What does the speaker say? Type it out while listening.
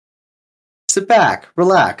Sit back,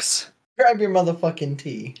 relax. Grab your motherfucking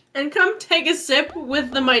tea. And come take a sip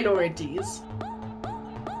with the minorities.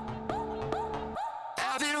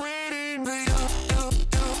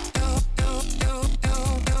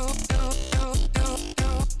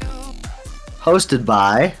 Hosted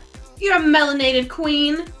by Your melanated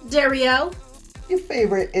queen, Dario. Your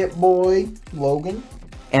favorite it boy, Logan.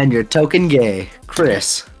 and your token gay,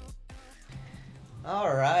 Chris.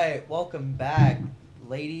 Alright, welcome back,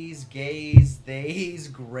 ladies, gays, theys,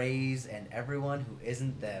 grays, and everyone who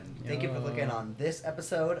isn't them. Thank you for looking on this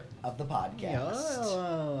episode of the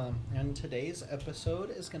podcast. And today's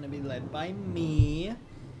episode is going to be led by me.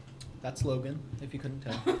 That's Logan, if you couldn't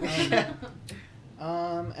tell.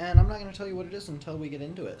 And I'm not going to tell you what it is until we get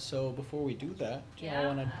into it. So before we do that, do you all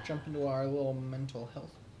want to jump into our little mental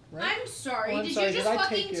health? Right? I'm sorry. Oh, I'm did sorry, you just did I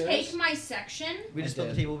fucking take yours? take my section? We just I spilled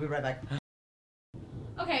the did. tea, we'll be right back.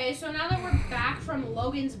 Okay, so now that we're back from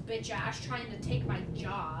Logan's bitch ass trying to take my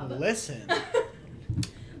job, Listen.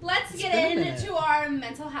 let's It's get been a minute. into our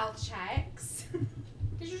mental health checks.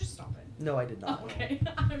 Did you just stop it? No, I did not. Okay.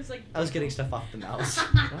 I was like, I was getting stuff off the mouse.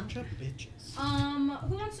 Bunch of bitches.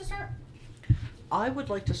 Who wants to start? I would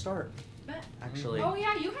like to start, Bet. actually. Oh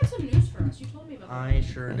yeah, you had some news for us. You told me about that. I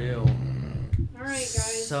sure do. All right,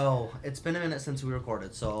 guys. So, it's been a minute since we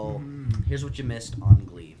recorded, so Mhm. here's what you missed on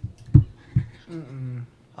Glee. Mm-mm.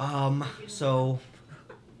 So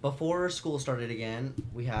before school started again,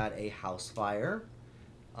 we had a house fire.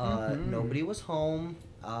 Mhm. Nobody was home.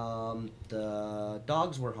 The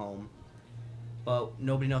dogs were home, but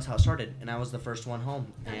nobody knows how it started, and I was the first one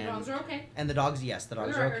home. And the dogs are okay. And the dogs, yes, the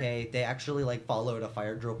dogs are Right. okay. They actually followed a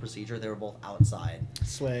fire drill procedure. They were both outside,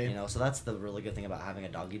 Slay. so that's the really good thing about having a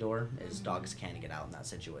doggy door is dogs can get out in that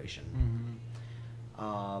situation. Mm-hmm.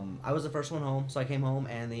 I was the first one home, so I came home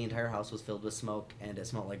and the entire house was filled with smoke and it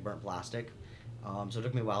smelled like burnt plastic. So it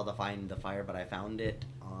took me a while to find the fire, but I found it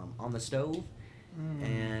on the stove,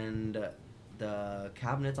 and the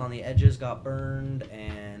cabinets on the edges got burned,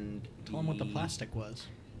 and Tell them what the plastic was.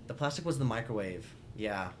 The plastic was the microwave.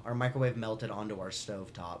 Yeah, our microwave melted onto our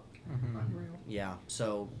stove top. Mm-hmm. Yeah,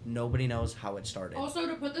 so nobody knows how it started. Also,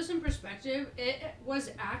 to put this in perspective, it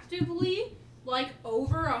was actively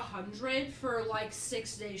over 100 for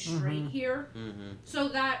 6 days straight Mhm. here. Mm-hmm. So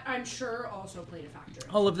that I'm sure also played a factor.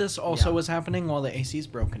 All of this also Yeah. was happening while the AC's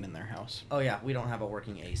broken in their house. Oh yeah, we don't have a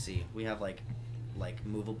working AC. We have like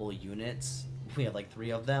movable units. We have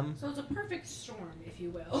 3 of them. So it's a perfect storm, if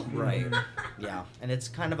you will. Right. Yeah, and it's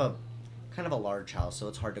kind of a large house, so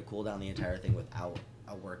it's hard to cool down the entire thing without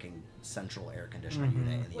a working central air conditioning Mhm.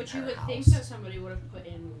 unit in the Which you entire would house. think that somebody would have put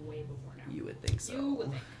in way before now. You would think so. You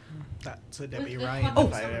would think. That's a Debbie the Ryan fucking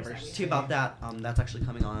if I summers ever that we See about that. That's actually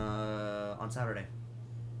coming on Saturday.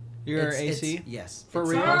 Your It's- AC? yes. For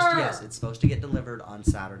it's real? supposed to- yes, it's supposed to get delivered on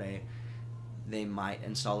Saturday. They might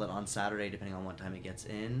install it on Saturday depending on what time it gets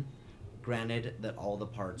in. Granted that all the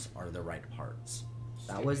parts are the right parts.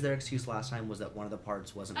 That was their excuse last time, was that one of the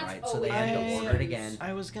parts wasn't That's right, so they had to always order it the again.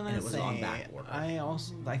 I was gonna And it was say, on back order.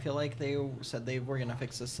 I feel like they said they were gonna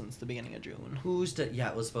fix this since the beginning of June. Yeah,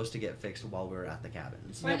 it was supposed to get fixed while we were at the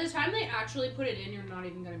cabins. By the time they actually put it in, you're not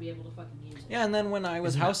even going to be able to fucking use it. Yeah, and then when I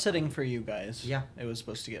was Isn't that house sitting for you guys, Yeah. it was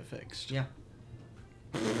supposed to get fixed. Yeah.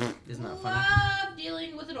 Isn't that funny? Love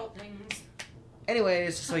dealing with adult things.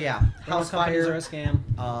 Anyways, so yeah, House house companies are fire. a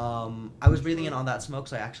scam. I was breathing in all that smoke,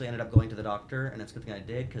 so I actually ended up going to the doctor, and it's a good thing I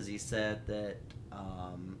did because he said that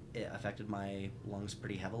it affected my lungs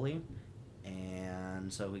pretty heavily,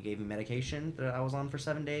 and so he gave me medication that I was on for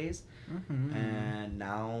 7 days, Mm-hmm. and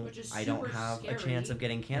now Which is I don't super have scary. a chance of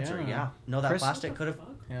getting cancer. Yeah. Yeah, no, that Chris- plastic could have. Fuck?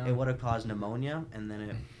 Yeah. It would have caused pneumonia, and then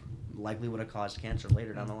it likely would have caused cancer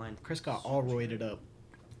later down the line. Chris got all roided up.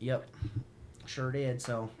 Yep, sure did.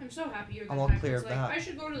 So I'm so happy you're the I'm all type clear that's of like, that. I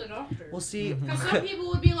should go to the doctor. we'll see. Mhm. Because some people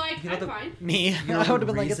would be like, You know I'm the- fine. Me, You know I the would have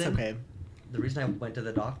been like, it's reason? okay. The reason I went to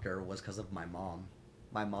the doctor was because of my mom.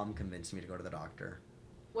 My mom convinced me to go to the doctor.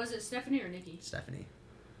 Was it Stephanie or Nikki? Stephanie.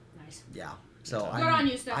 Nice. Yeah. So Good Good on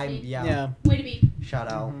you, Stephanie. yeah. Way to be.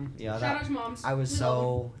 Shout out. Mhm. Yeah. Shout That, out to moms. I was We love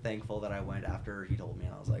so thankful that I went after he told me,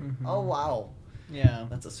 and I was like, Mhm. oh wow, Yeah,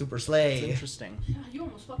 that's a super it's sleigh. interesting. them. Yeah, you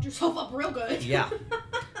almost fucked yourself up real good. Yeah.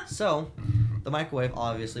 So, the microwave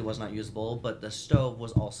obviously was not usable, but the stove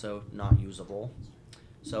was also not usable.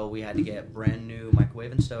 So we had to get brand new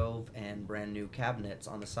microwave and stove and brand new cabinets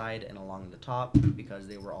on the side and along the top because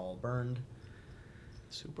they were all burned.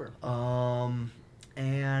 Super.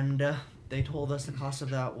 And they told us the cost of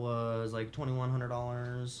that was like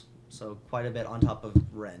 $2,100, so quite a bit on top of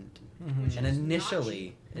rent. Mhm. Which And is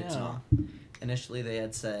initially, not it's cheap. not. Initially, they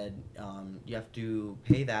had said you have to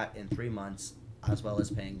pay that in 3 months as well as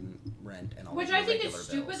paying rent and all Which of your I think is regular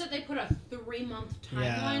stupid bills. that they put a 3-month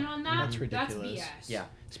Yeah, timeline on that. that's ridiculous. That's BS. Yeah.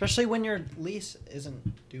 Especially when your lease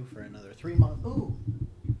isn't due for another 3 months. Ooh,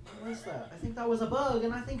 what was that? I think that was a bug,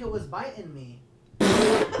 and I think it was biting me.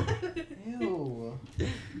 Ew.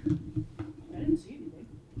 I didn't see anything.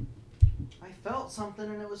 I felt something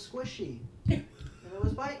and it was squishy. And it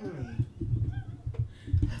was biting me.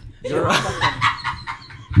 You're Don't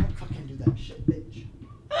fucking do that shit, bitch.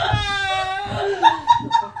 What the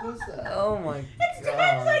fuck was that? Oh my It's god.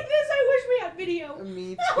 times like this. I wish we had video.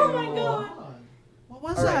 Me too. Oh my God. What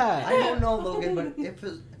was All right, that? I don't know, Logan, but if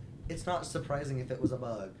it's not surprising if it was a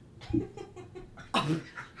bug.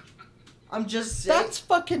 I'm just saying. That's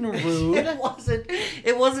fucking rude.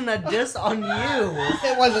 It wasn't a diss on you.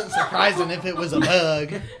 It wasn't surprising if it was a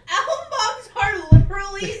bug. Elm bugs are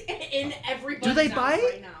literally in everybody's Do they house bite?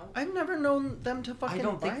 right now. I've never known them to fucking I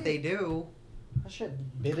don't think bite. they do. That shit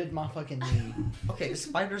bitted my fucking knee. Okay,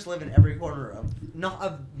 spiders live in every corner of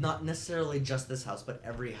not necessarily just this house, but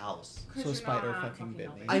every house. Chris, So you're spider not fucking bit me.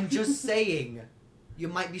 helping. I'm just saying, you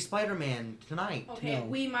might be Spider-Man tonight. Okay, No.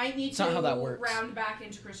 we might need It's to not how that works. round back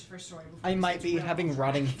into Christopher's story. before I this might gets be real having off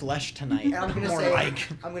rotting track. flesh tonight. And I'm gonna More say, like.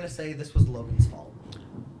 I'm gonna say this was Logan's fault.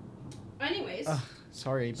 Anyways, Ugh,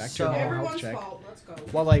 sorry, back to So- your normal health everyone's check. fault. Let's go.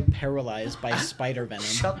 While I paralyzed by spider venom.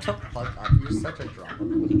 Shut the fuck up! You're such a drama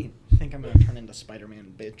queen. I think I'm gonna turn into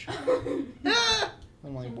Spider-Man, bitch.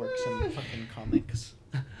 I'm like work some fucking comics.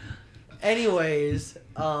 Anyways, If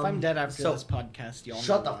I'm dead after so- this podcast, y'all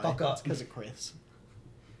Shut know the why. fuck up. It's because of Chris.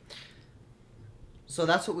 So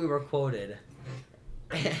that's what we were quoted.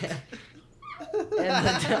 And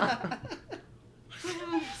the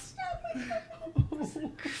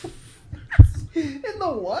In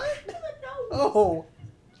the what? Oh.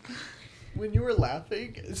 When you were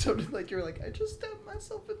laughing, it sounded like you were like, I just stabbed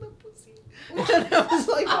myself in the pussy. And I was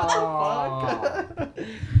like, what the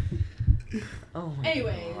fuck? Oh my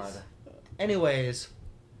Anyways. god. Anyways.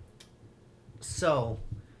 So,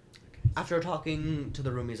 after talking to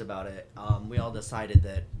the roomies about it, we all decided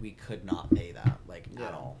that we could not pay that, like, Yeah.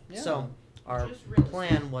 at all. Yeah. So, our Just realistic.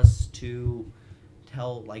 plan was to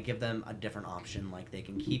give them a different option. Like, they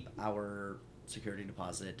can keep our security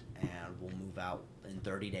deposit and we'll move out in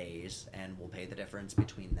 30 days and we'll pay the difference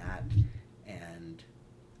between that and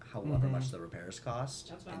however Mhm. much the repairs cost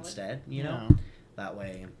That's valid. instead, you know? Yeah. That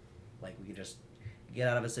way, like, we could just get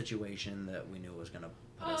out of a situation that we knew was going to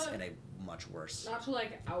put us in a much worse. Not to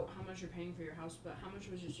like out how much you're paying for your house, but how much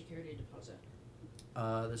was your security deposit?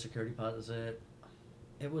 The security deposit,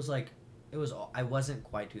 I wasn't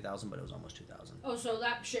quite 2,000, but it was almost 2,000. Oh, so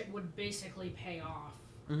that shit would basically pay off.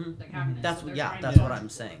 Mm-hmm. Like having it. That's so what, they're yeah, trying that's to- what I'm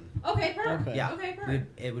saying. Okay, perfect. Okay. Yeah. Okay,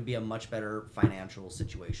 perfect. It would be a much better financial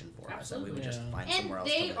situation for us, and we would Absolutely. just Yeah. find And somewhere else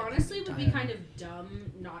they to live. honestly would be Yeah. kind of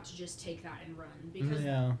dumb not to just take that and run because,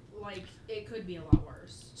 Yeah. like, it could be a lot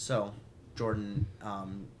worse. So, Jordan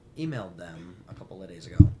emailed them a couple of days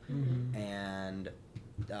ago, Mm-hmm. and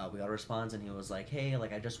we got a response, and he was like, "Hey,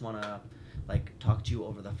 like, I just want to, like, talk to you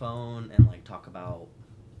over the phone and, like, talk about,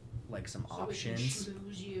 like, some So options." we can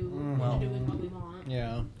schmooze you Well- into doing what we want.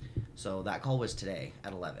 Yeah. So that call was today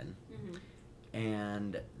at 11, Mm-hmm.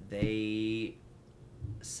 and they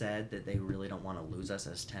said that they really don't want to lose us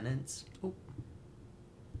as tenants. Oh.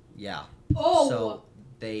 Yeah. Oh, So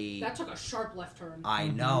they. that took a sharp left turn. I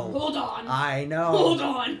know. Hold on. I know. Hold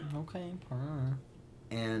on. Okay.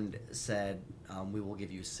 And said, we will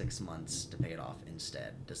give you 6 months to pay it off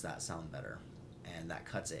instead. Does that sound better? And that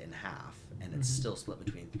cuts it in half, and it's Mhm. still split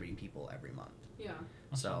between 3 people every month. Yeah.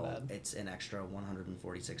 That's not So bad. it's an extra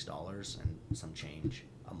 $146 and some change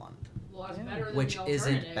a month, Well, that's Yeah. better than which the isn't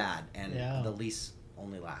alternative. bad. And Yeah. the lease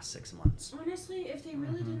only lasts 6 months. Honestly, if they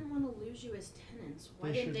really Mhm. didn't want to lose you as tenants, why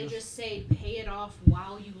They didn't should they just- just say pay it off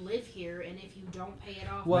while you live here, and if you don't pay it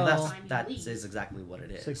off Well, by the that's time you that leave? is exactly what it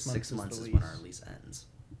is. 6 months 6 is months the is when lease. our lease ends.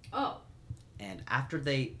 Oh, And after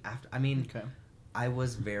I mean, Okay. I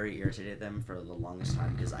was very irritated at them for the longest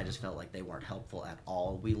time because I just felt like they weren't helpful at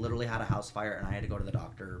all. We literally had a house fire and I had to go to the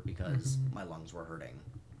doctor because Mhm. my lungs were hurting.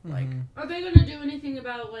 Like, Mhm. are they gonna do anything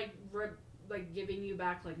about like giving you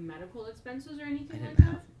back like medical expenses or I anything like didn't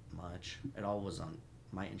that? have much. It all was on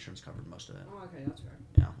my insurance covered most of it. Oh, okay, that's fair.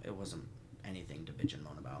 Yeah, it wasn't anything to bitch and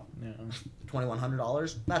moan about. Yeah.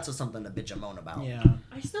 $2,100? That's just something to bitch and moan about. Yeah.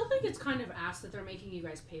 I still think it's kind of ass that they're making you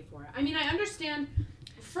guys pay for it. I mean, I understand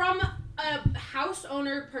from a house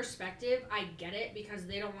owner perspective, I get it because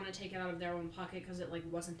they don't want to take it out of their own pocket because it like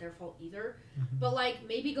wasn't their fault either. Mhm. But like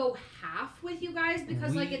maybe go half with you guys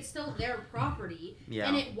because like We- it's still their property Yeah,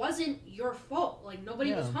 and it wasn't your fault. Like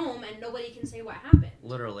nobody was Yeah. home and nobody can say what happened.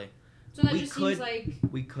 literally. So that We just could- seems like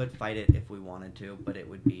We could fight it if we wanted to, but it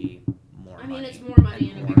would be more I money. mean, it's more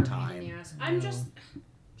money and a more bigger time. pain in the ass. I'm just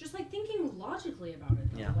like thinking logically about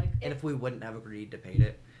it. Though. Yeah. Like, And if we wouldn't have agreed to paint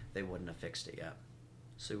it, they wouldn't have fixed it yet.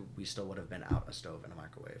 So we still would have been out a stove and a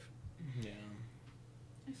microwave. Yeah.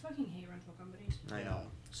 I fucking hate rental companies. I know.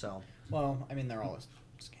 So Well, I mean, they're all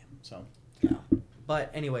a scam. So. yeah.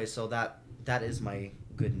 But anyway, so that is my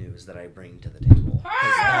good news that I bring to the table.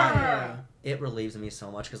 'Cause that- Yeah. it relieves me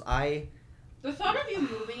so much because The thought of you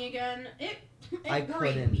moving again, it I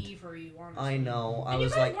worried couldn't. me for you, honestly. I know I And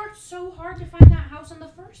was you guys like worked so hard to find that house in the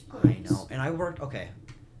first place. I know, and I worked. Okay,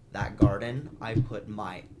 that garden I put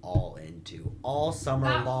my all into all summer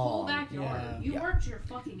That long. whole backyard, Yeah. you Yeah. worked your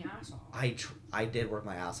fucking ass off. I did work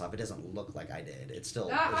my ass off. It doesn't look like I did. It's still.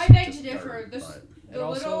 That, it's I beg to just differ. dirt, This, but the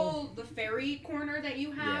also- the fairy corner that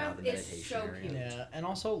you have the is meditation so area. cute. Yeah, and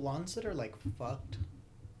also lawns that are like fucked,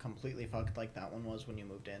 completely fucked, like that one was when you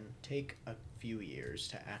moved in, take a few years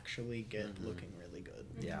to actually get Mhm. looking really good.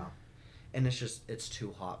 Yeah, and it's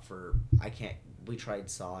too hot for. I can't. We tried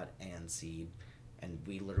sod and seed, and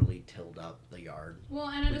we literally tilled up the yard. Well,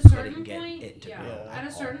 and at We a couldn't certain get point, it to yeah, grow at a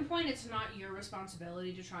at certain all. point, it's not your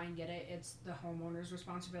responsibility to try and get it. It's the homeowner's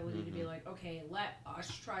responsibility to be Mhm. like, okay, let us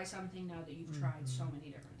try something now that you've tried so many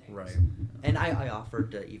different things. Right. And I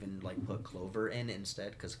offered to even like put clover in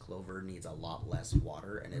instead because clover needs a lot less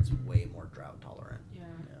water and it's way more drought tolerant. Yeah.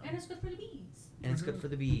 Yeah. And it's good for the bees. And it's good for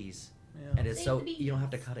the bees. Yeah. And it's Save so the you don't have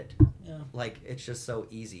to bees. cut it. Yeah. Like it's just so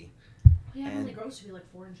easy. Yeah, it And- only grows to be like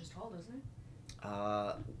 4 inches tall, doesn't it?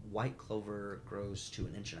 White clover grows to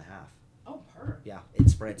 1.5 inches. Oh, per. Yeah, it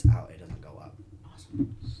spreads out. It doesn't go up.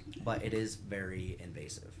 Awesome. But it is very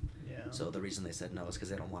invasive. Yeah. So the reason they said no is because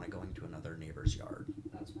they don't want it going to another neighbor's yard.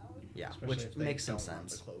 That's valid. Yeah, Especially which if they makes some don't want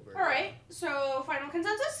sense. the clover. All right. So, final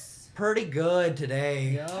consensus. Pretty good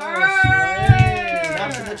today. Yes, Alright.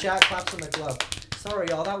 Snaps in the chat, claps in the club. Sorry,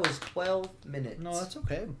 y'all. That was 12 minutes. No, that's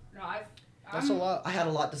okay. No, That's a lot. I had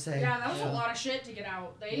a lot to say. Yeah, that was Yeah. a lot of shit to get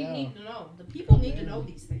out. They Yeah. need to know. The people need to know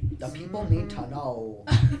these things. The people need to know.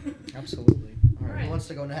 Absolutely. All right, Alright. who wants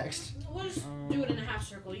to go next? We'll just do it in a half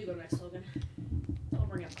circle. You go next, Logan. I'll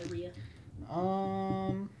bring up the Rhea.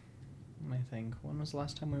 Let me think. When was the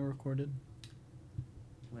last time we recorded?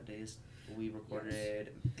 What days? We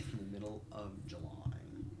recorded in the middle of July.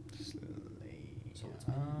 So it's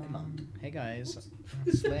mid-month. Hey guys.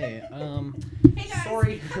 Slay. Hey guys.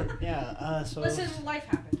 Sorry. Yeah. So. Listen, life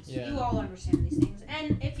happens. Yeah. You all understand these things.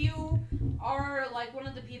 And if you are like one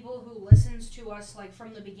of the people who listens to us like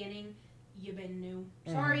from the beginning, you've been new.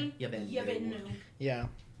 Sorry. You been new. Yeah.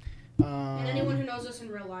 And anyone who knows us in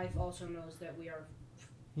real life also knows that we are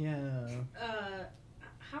Yeah.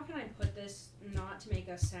 how can I put this not to make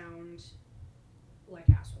us sound like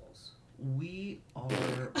assholes? We are.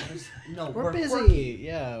 No, We're busy. Quirky.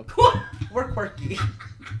 Yeah. We're quirky.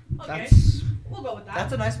 Okay. That's We'll go with that.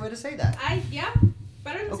 That's a nice way to say that. Yeah.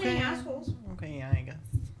 Better than saying assholes. Okay. Yeah. I guess.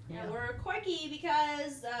 Yeah, we're quirky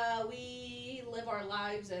because we live our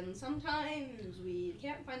lives and sometimes we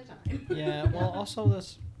can't find time. Yeah. Well, also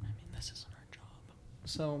this. I mean, this isn't our job.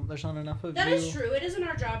 So there's not enough of That you. is true. It isn't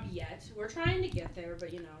our job yet. We're trying to get there,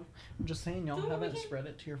 but you know. I'm just saying, y'all Do what we haven't can. spread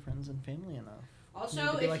it to your friends and family enough. Need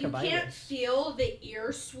Also, to be if like you a can't virus. feel the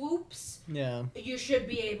ear swoops, Yeah. you should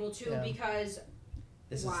be able to Yeah. because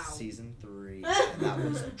This Wow. is season 3, and that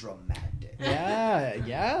was dramatic. Yeah.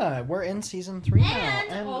 Yeah. We're in season 3 now. And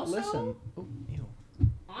And also- listen. Ooh, ew.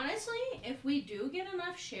 honestly, if we do get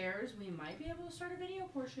enough shares, we might be able to start a video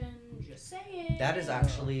portion. Just saying. That is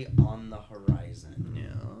actually on the horizon.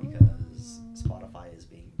 Yeah. Because Spotify is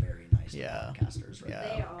being very nice Yeah. to podcasters right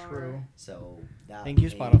Yeah. They are. True. So that Thank you,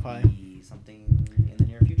 may Spotify. be something in the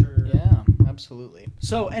near future. Yeah. Absolutely.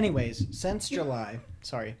 So, anyways, since July.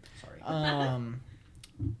 Sorry. Sorry.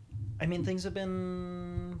 I mean, things have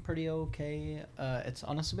been pretty okay. It's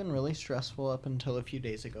honestly been really stressful up until a few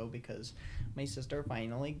days ago because my sister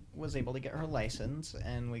finally was able to get her license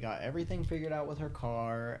and we got everything figured out with her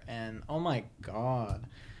car. And oh my god,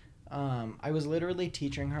 I was literally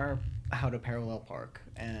teaching her how to parallel park,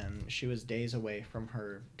 and she was days away from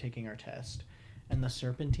her taking her test. And the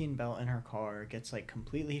serpentine belt in her car gets like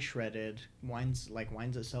completely shredded, winds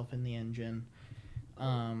itself in the engine.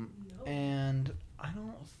 No. And I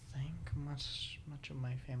don't think much of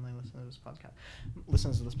my family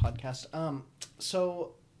listens to this podcast.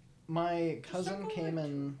 So my cousin came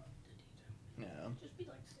in. Yeah, Just be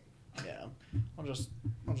like, yeah. I'll just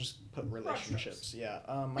put relationships. Yeah.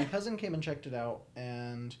 My cousin came and checked it out,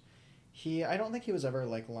 and I don't think he was ever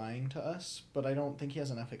like lying to us, but I don't think he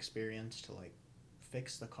has enough experience to like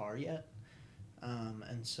fix the car yet.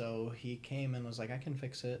 And so he came and was like, I can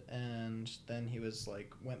fix it. And then he was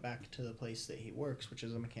like, went back to the place that he works, which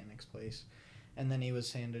is a mechanic's place. And then he was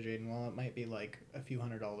saying to Jaden, well, it might be like a few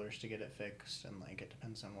 $100s to get it fixed, and like it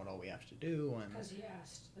depends on what all we have to do. And Because he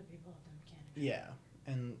asked the people at the mechanic. yeah,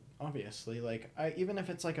 and obviously, like, even if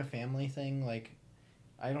it's like a family thing, like,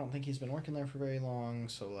 I don't think he's been working there for very long,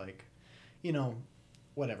 so like, you know,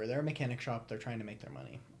 whatever. They're a mechanic shop. They're trying to make their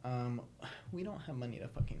money. We don't have money to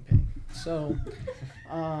fucking pay. So,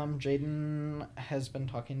 Jaden has been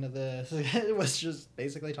talking to was just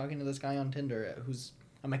basically talking to this guy on Tinder who's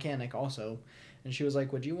a mechanic also. And she was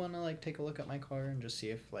like, would you want to, like, take a look at my car and just see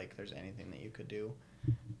if, like, there's anything that you could do?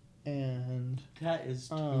 And... That is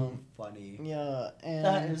too funny. Yeah, and...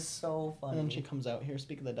 That is so funny. And then she comes out here,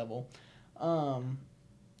 speak of the devil.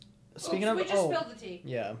 Speaking of... We just spilled the tea.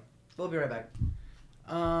 Yeah. We'll be right back.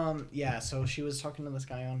 Yeah, so she was talking to this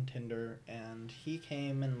guy on Tinder, and he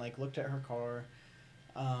came and, like, looked at her car,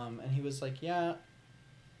 and he was like, yeah...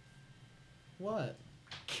 What?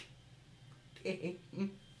 Oh, he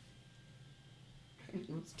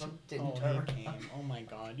came. Oh my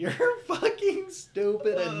god. You're fucking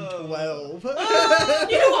stupid and 12. You are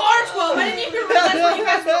 12! I didn't even realize what you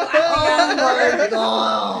guys were laughing at.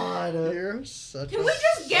 Oh my god! You're such Can a... we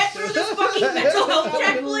just get through this fucking mental health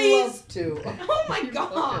check, please? to. Oh my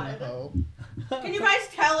god. Can you guys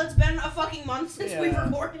tell it's been a fucking month since we've Yeah.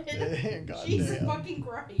 recorded? God Jesus damn. fucking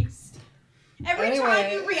Christ. Every Anyway.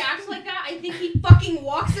 time you react like that, I think he fucking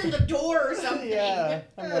walks in the door or something. Yeah.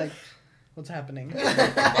 I'm like, what's happening?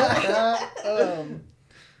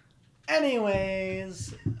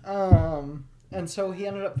 Anyways, and so he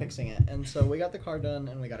ended up fixing it, and so we got the car done,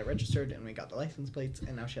 and we got it registered, and we got the license plates,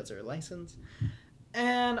 and now she has her license,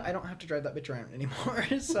 and I don't have to drive that bitch around anymore.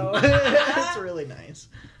 So it's really nice.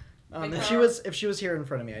 If she was here in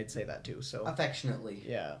front of me, I'd say that too. So Affectionately.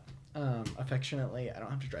 yeah, affectionately, I don't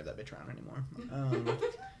have to drive that bitch around anymore,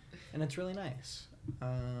 and it's really nice.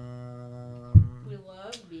 We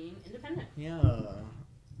love being independent. Yeah.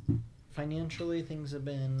 Financially, things have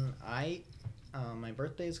been my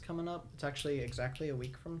birthday's coming up. It's actually exactly a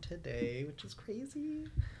week from today, which is crazy.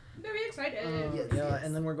 Very excited. Yes, Yeah, yes.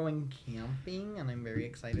 and then we're going camping, and I'm very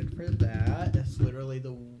excited for that. It's literally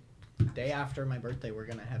the day after my birthday. We're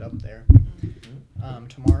gonna head up there.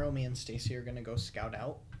 Tomorrow, me and Stacy are gonna go scout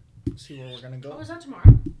out, see where we're gonna go. Oh, is that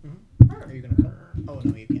tomorrow? Are you gonna come? Oh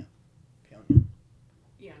no, you can't.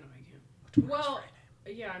 Yeah, no, I can't. Well,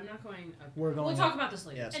 yeah, I'm not going up. We're going. We'll talk about this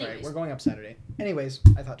later. Yeah, sorry. Anyways. We're going up Saturday. Anyways,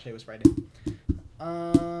 I thought today was Friday.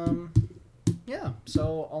 Yeah.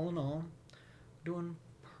 So all in all, doing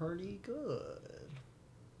pretty good.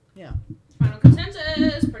 Yeah. Final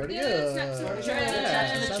consensus. Pretty Pretty good. good. Snaps in the Yeah,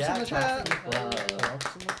 chat. snaps in the chat. Wow.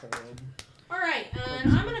 Rocks in the club. All right,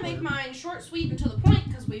 and I'm gonna make mine short, sweet, and to the point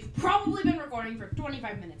because we've probably been recording for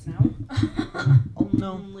 25 minutes now. Oh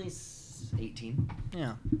no. Only 18.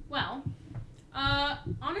 Yeah. Well,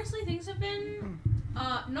 honestly, things have been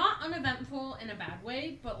not uneventful in a bad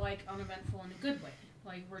way, but like uneventful in a good way.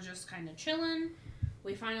 Like we're just kind of chilling.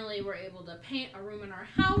 We finally were able to paint a room in our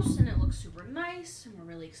house, and it looks super nice, and we're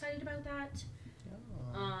really excited about that.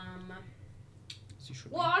 As you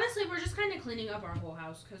should Well, honestly, we're just kind of cleaning up our whole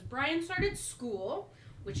house because Brian started school,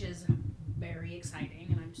 which is very exciting,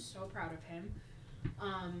 and I'm so proud of him.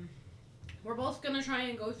 We're both going to try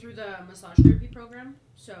and go through the massage therapy program,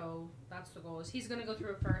 so that's the goal. Is he's going to go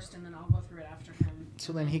through it first, and then I'll go through it after him.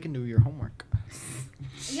 So then he can do your homework.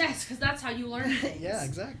 Yes, because that's how you learn things. Yeah,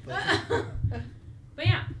 exactly. But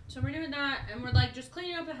yeah, so we're doing that, and we're like just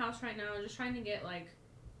cleaning up the house right now, just trying to get like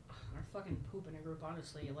our fucking poop in a group,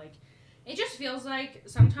 honestly. Like, it just feels like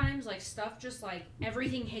sometimes like stuff just like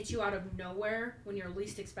everything hits you out of nowhere when you're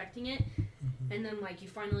least expecting it, and then like you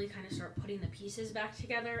finally kind of start putting the pieces back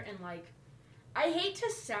together, and like I hate to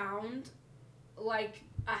sound like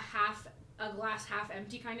a glass half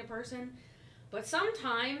empty kind of person, but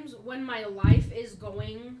sometimes when my life is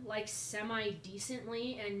going like semi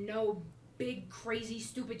decently and no big crazy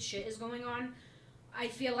stupid shit is going on, I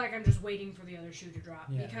feel like I'm just waiting for the other shoe to drop.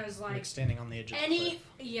 Yeah, because like standing on the edge of the cliff.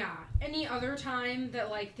 any other time that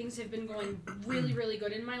like things have been going really really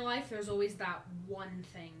good in my life, there's always that one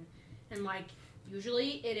thing, and like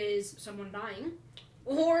usually it is someone dying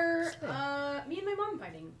or me and my mom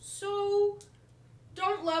fighting. So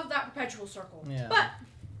don't love that perpetual circle. Yeah. But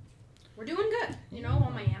we're doing good. You know, all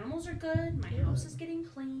my animals are good. My house is getting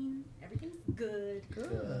clean. Everything's good.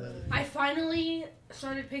 Good. I finally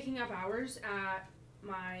started picking up hours at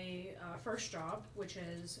my first job, which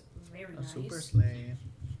is very A nice. super slay.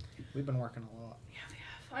 We've been working a lot. Yeah, we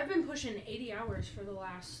have. I've been pushing 80 hours for the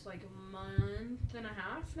last like month and a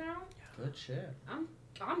half now. Good shit.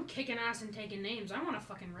 I'm kicking ass and taking names. I want a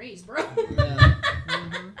fucking raise, bro. Yeah.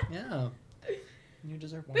 Yeah. You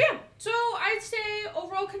deserve one. But yeah, so I'd say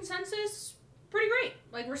overall consensus, pretty great.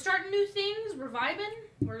 Like, we're starting new things. We're vibing.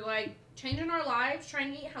 We're, like, changing our lives,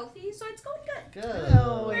 trying to eat healthy. So it's going good. Good.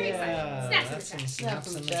 Hell Very yeah. excited. Snaps in That's the some chat.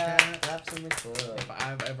 snaps in the chat. Snaps in the club. If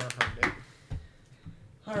I've ever heard it.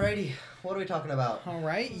 Alrighty, what are we talking about? All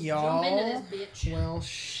right, Jump y'all. into this bitch. Well,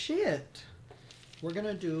 shit. We're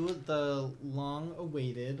gonna do the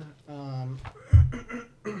long-awaited. Put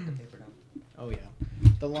the paper down. Oh yeah,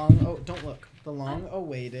 the long. Oh, don't look. The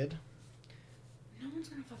long-awaited. No one's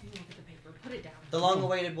gonna fucking look at the paper. Put it down. The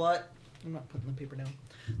long-awaited what? I'm not putting the paper down.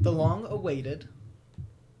 The long-awaited.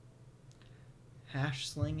 Hash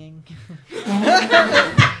slinging.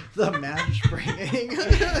 The mash bringing.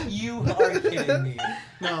 You are kidding me.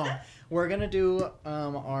 No, we're gonna do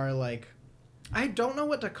our like. I don't know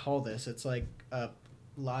what to call this. It's like a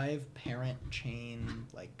live parent chain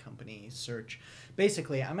like company search.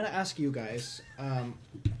 Basically, I'm gonna ask you guys.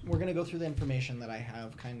 We're gonna go through the information that I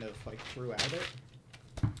have kind of like throughout it.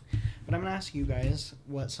 But I'm gonna ask you guys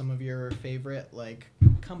what some of your favorite like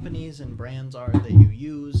companies and brands are that you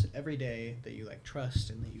use every day, that you like trust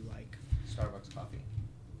and that you like. Starbucks coffee.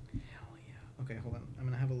 Hell yeah. Okay, hold on. I'm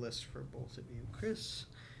gonna have a list for both of you, Chris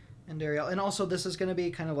and Dariel. And also, this is gonna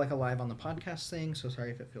be kind of like a live on the podcast thing. So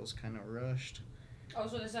sorry if it feels kind of rushed.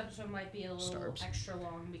 Also, this episode might be a little Starbs. extra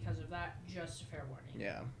long because of that. Just a fair warning.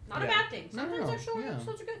 Yeah. Not Yeah. a bad thing. No, Sometimes no, extra long yeah.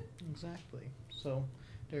 episodes are good. Exactly. So,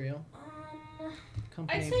 Dariel,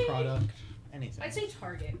 company, I'd say- product, anything. I'd say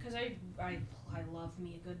Target because I love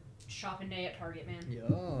me a good shopping day at Target, man. Yeah,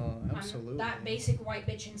 I'm absolutely. that basic white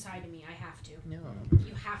bitch inside of me. I have to. Yeah.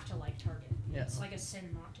 You have to like Target. Yeah. It's like a sin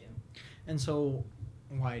not to. And so,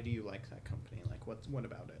 why do you like that company? Like, what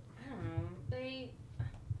about it? I don't know.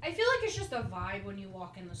 I feel like it's just a vibe when you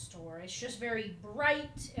walk in the store. It's just very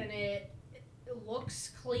bright and it looks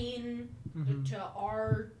clean Mhm. to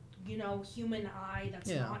our, human eye that's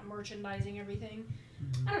Yeah. not merchandising everything.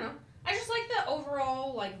 Mhm. I don't know. I just like the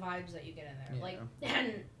overall vibes that you get in there. Yeah. Like,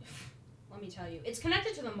 and let me tell you, it's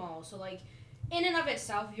connected to the mall. So in and of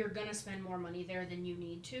itself, you're gonna spend more money there than you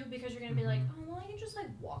need to because you're gonna be like, oh well, I can just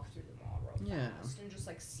walk through the mall real Yeah. fast and just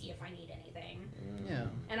see if I need anything. Yeah.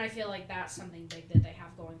 And I feel like that's something big that they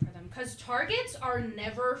have going for them because Targets are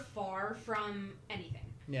never far from anything.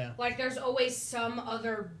 Yeah. Like there's always some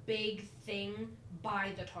other big thing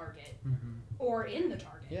by the Target Mm-hmm. or in the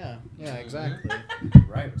Target. Yeah. Yeah. Exactly.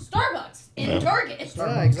 Right. Starbucks in Target.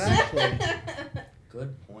 Yeah. Exactly.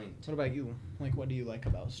 Good point. What about you? Like, what do you like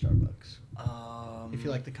about Starbucks? If you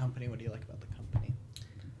Mm. like the company, what do you like about the company?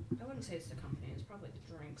 I wouldn't say it's the company. It's probably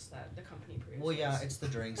the drinks that the company produces. Well, yeah, it's the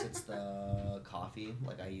drinks, it's the coffee.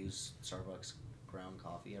 Like I use Starbucks ground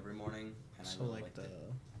coffee every morning, and I So really like like the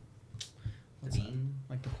the what's that? bean.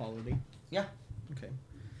 Like the quality. Yeah. Okay.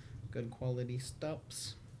 Good quality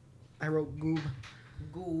stops. I wrote goob.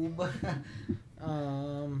 Goob. Are you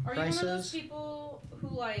one of those prices. people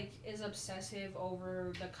who is obsessive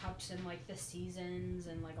over the cups and the seasons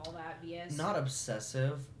and all that BS? Not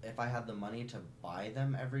obsessive. If I had the money to buy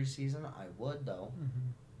them every season, I would though.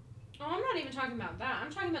 Mm-hmm. Oh, I'm not even talking about that.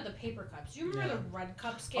 I'm talking about the paper cups. Do you remember Yeah. the red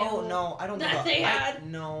cup scandal? Oh no, I don't that give a- they I- had.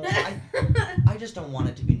 No, I just don't want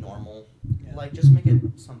it to be normal. Yeah. Just make it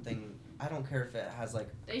something. I don't care if it has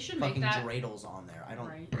They should make fucking that. dreidels on there. I don't.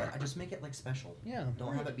 Right. But I just make it special. Yeah.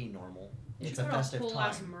 Don't have it be normal. They It's should a put festive whole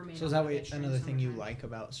ass time. mermaid So is on that the what bitch another during thing you summertime. like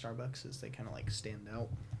about Starbucks is they kind of stand out?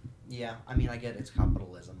 Yeah, I mean I get it's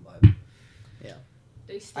capitalism, but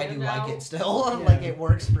They I stand do out. like it still. Yeah. Like it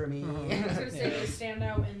works for me. Uh-huh. I was gonna say Yeah. they stand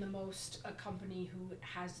out in the most a company who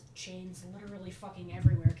has chains literally fucking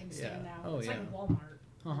everywhere can stand Yeah. out. Oh, It's yeah. like Walmart.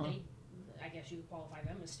 Uh-huh. I guess you could qualify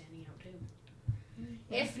them as standing out too.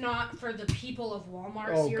 If not for the People of Walmart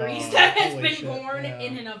Oh, series God. that has Holy been shit, born yeah.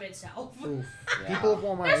 in and of itself. Oof. Yeah. People of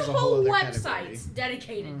Walmart There's is a whole whole other websites category.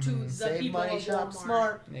 dedicated to Mhm. the Save people money, of shop Walmart.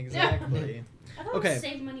 smart. Exactly. I thought Okay.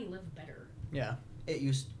 Save Money, Live Better. Yeah. It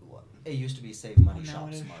used to be save money, Oh, now shop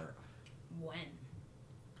it is. smart. When?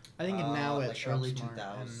 I think now it's like Shop early Smart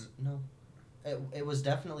 2000s. No, it was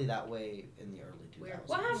definitely that way in the early 2000s.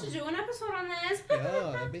 We'll have to do an episode on this. and,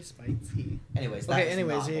 yeah, that'd be spicy. Anyways, Okay, that's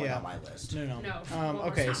anyways, not one yeah. on my list. No, no. No. Walmart's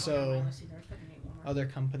Okay, not so one on my list either. I fucking hate Walmart. other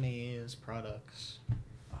companies, products.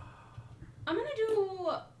 I'm gonna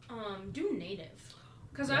do Native,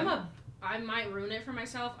 cause I might ruin it for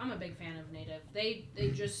myself. I'm a big fan of Native. They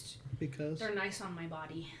just Because they're nice on my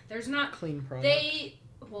body. There's not clean product.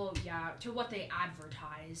 to what they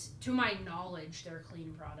advertise. To my knowledge, they're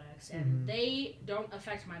clean products, and Mhm. they don't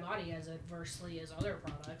affect my body as adversely as other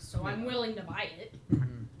products. So I'm Yeah. willing to buy it.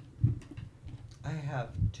 Mhm. I have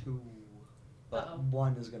two, but Uh-oh.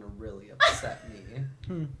 one is gonna really upset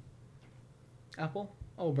me. Apple?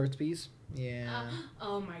 Oh, Burt's Bees? Yeah.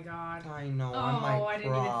 Oh my god. I know. Oh, I might I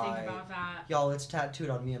didn't even cry. think about that. Y'all, it's tattooed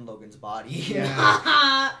on me and Logan's body.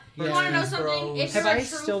 Yeah. You Yeah. want to know something? Bros. If Have you're I a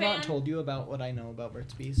true still fan, not told you about what I know about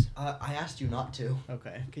Burt's Bees? I asked you not to.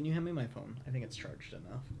 Okay. Can you hand me my phone? I think it's charged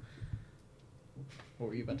enough. What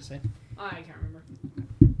were you about to say? I can't remember.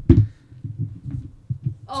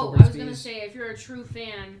 Oh, So I Burt's was gonna Bees- say, if you're a true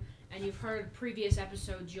fan and you've heard previous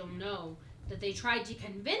episodes, you'll know that they tried to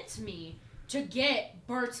convince me to get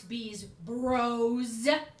Burt's Bees Bros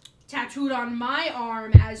tattooed on my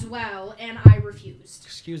arm as well, and I refused.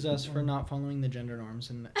 Excuse us for not following the gender norms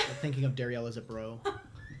and thinking of Darielle as a bro.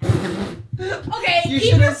 Okay, You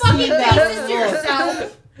keep should your have seen fucking that faces to before.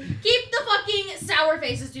 yourself. Keep the fucking sour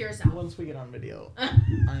faces to yourself. Once we get on video,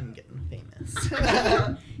 I'm getting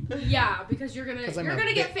famous. Yeah, because you're 'Cause I'm a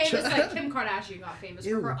gonna get bitch. famous like Kim Kardashian got famous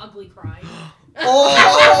Ew. for her ugly cry. Oh!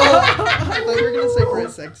 I thought you were gonna say for a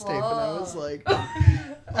sex tape, and I was like, oh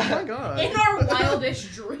my god. In our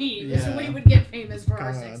wildest dreams, Yeah. we would get famous for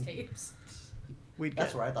our sex God. tapes. We'd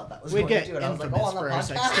That's get, where I thought that was we'd going get to, and I was like, infamous oh, on the for our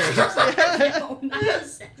sex podcast. tapes. No, not a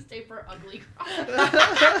sex tape for ugly cry.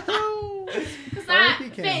 Because that R.I.P.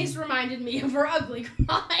 Kim. face reminded me of her ugly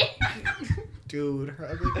cry. Dude, her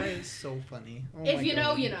ugly guy is so funny. Oh If my you know,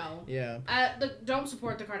 God. you know. Yeah, Don't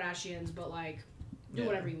support the Kardashians, but like, do Yeah.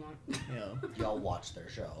 whatever you want. yeah. Y'all watch their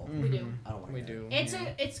show. We do. Mhm. I don't want We to. do.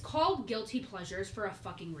 It's called guilty pleasures for a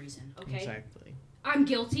fucking reason. Okay, Exactly. I'm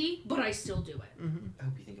guilty, but I still do it. Mm-hmm. I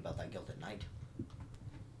hope you think about that guilt at night.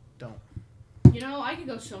 Don't. You know, I could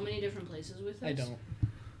go so many different places with this. I don't.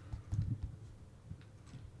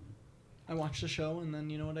 I watch the show, and then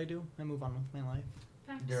you know what I do? I move on with my life.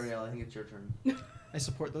 Facts. Darielle, I think it's your turn. I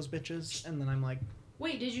support those bitches, and then I'm like,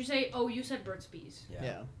 Wait, did you say? Oh, you said Burt's Bees.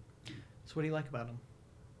 yeah. So what do you like about them?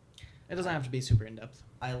 It doesn't have to be super in depth.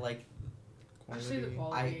 I like I'll say the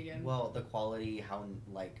quality again. the quality, how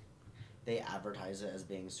like they advertise it as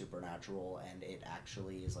being supernatural, and it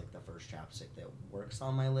actually is like the first chapstick that works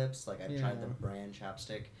on my lips. Like I've tried the Yeah. brand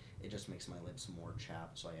chapstick, it just makes my lips more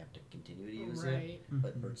chapped, so I have to continue to use it. Right.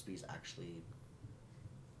 But Mhm. Burt's Bees actually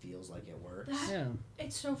feels like it works. That- Yeah.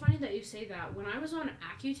 It's so funny that you say that. When I was on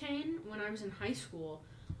Accutane, when I was in high school,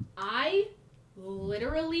 I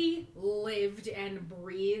literally lived and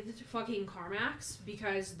breathed fucking Carmax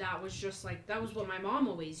because that was just like, that was what my mom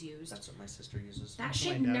always used. That's what my sister uses. That That's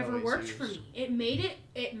what shit my dad never always worked for used. me. It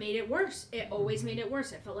made it worse. It always made it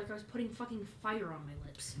worse. It felt like I was putting fucking fire on my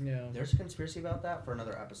lips. Yeah. There's a conspiracy about that for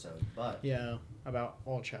another episode, but Yeah. About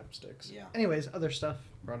all chapsticks. Yeah. Anyways, other stuff,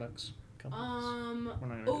 products, companies. We're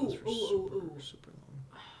not gonna do this for ooh. super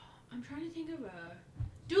long. I'm trying to think of a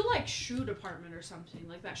do like shoe department or something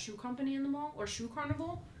like that shoe company in the mall or shoe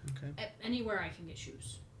carnival. Okay. Anywhere I can get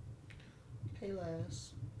shoes.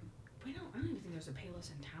 Payless. Wait, I don't even think there's a Payless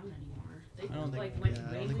in town anymore. They I don't like think. went Yeah,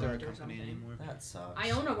 I don't think they're a bankrupt or company something. anymore. That sucks.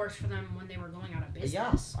 Iona worked for them when they were going out of But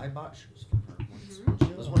business. yeah, I bought shoes from her once Mhm. when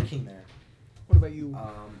she was working there. What about you?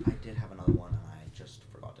 I did have another one, and I just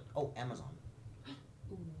forgot it. Oh, Amazon.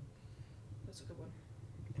 Ooh, that's a good one.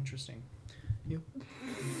 Interesting.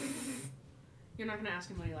 You're not gonna ask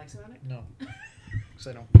him what he likes about it. No. Because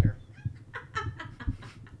I don't care.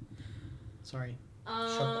 Sorry.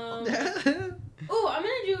 Um. the Oh, I'm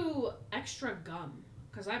gonna do extra gum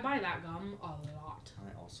because I buy that gum a lot.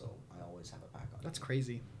 I always have it back on. That's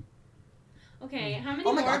crazy. Okay, how many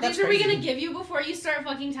Oh my more God, of these that's are we crazy. gonna give you before you start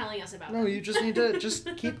fucking telling us about No, them? you just need to just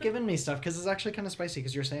keep giving me stuff because it's actually kind of spicy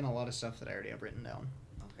because you're saying a lot of stuff that I already have written down.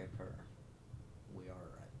 Okay, we are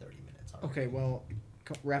at 30 minutes already. Okay, well,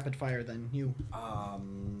 rapid fire then. You.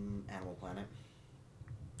 Animal Planet.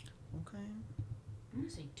 Okay. I'm gonna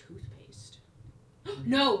say toothpaste.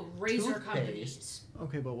 No, razor Toothpaste. companies.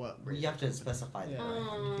 Okay, but what? You have to specify that. Yeah,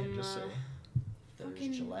 right? you can't just say. There's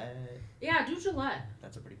fucking- Gillette. Yeah, do Gillette.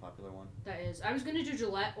 That's a pretty popular one. That is. I was gonna do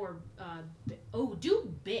Gillette or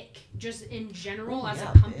do Bic just in general Ooh, as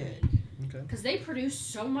yeah, a company Okay. because they produce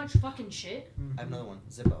so much fucking shit. I have another one.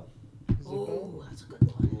 Zippo. Oh, that's a good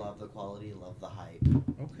one. Love the quality, love the hype.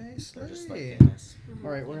 Okay, They're just like slay. famous. Mhm.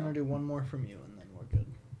 All right, we're gonna do one more from you, and then we're good.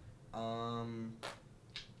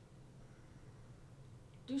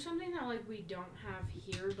 Do something that like we don't have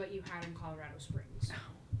here, but you had in Colorado Springs.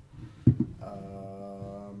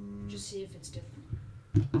 Just see if it's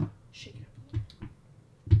different. Shake it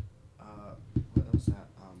up a little. What was that?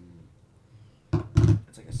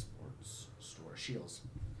 It's like a sports store. Shields.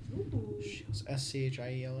 Ooh. Shields.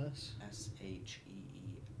 SCHIELS.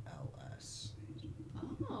 SHEELS.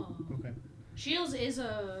 Oh. Okay. Shields is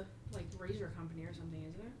a like razor company or something,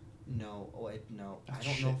 isn't it? No, no. I That's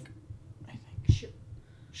don't know. Schick, I think. Sh-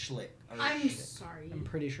 Schlick. Or I'm Schlick. sorry. I'm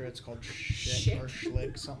pretty sure it's called Shit or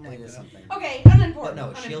Schlick, something like It is that. something. Okay, But unimportant. no,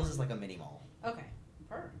 unimportant. Shields is like a mini mall. Okay.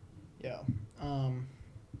 Perfect. Yeah.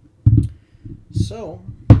 So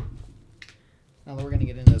now that we're gonna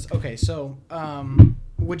get into this, okay. So,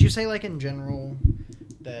 would you say, like, in general,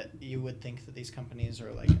 that you would think that these companies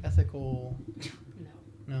are, like, ethical? No.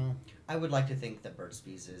 No. I would like to think that Burt's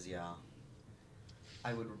Bees is, yeah.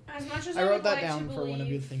 I would. As much as I would wrote that like down to for one of the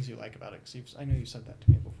believe- things you like about it, because I know you said that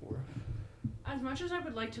to me before. As much as I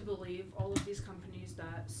would like to believe all of these companies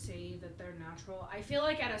that say that they're natural, I feel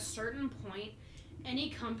like at a certain point, any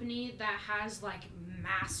company that has like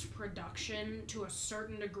mass production to a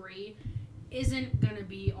certain degree isn't gonna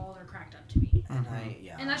be all they're cracked up to be. And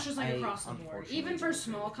Mm-hmm. And that's just like I across the board. unfortunately Even for agree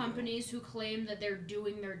small with you. companies who claim that they're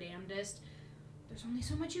doing their damnedest, there's only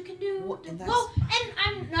so much you can do. Well,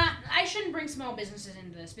 and I shouldn't bring small businesses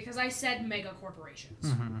into this because I said mega corporations,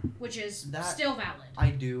 Mm-hmm. which is That- still valid.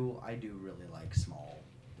 I do really like small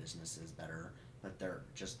businesses better, but they're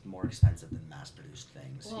just more expensive than mass-produced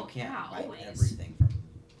things. Well, you can't yeah, buy always. everything from.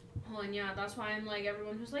 Well, and yeah, that's why I'm like,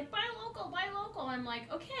 everyone who's like, buy local. I'm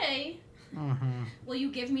like, okay, Mm-hmm. will you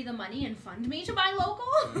give me the money and fund me to buy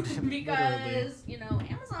local? Because, you know,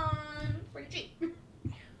 Amazon, pretty cheap.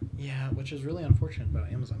 Yeah, which is really unfortunate about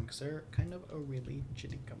Amazon, because they're kind of a really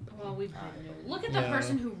shitty company. Well, we look at the Yeah.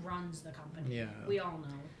 person who runs the company. Yeah. We all know.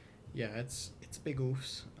 Yeah, it's big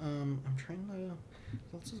oofs. I'm trying to.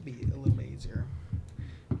 Let's just be a little bit easier.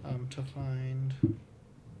 To find.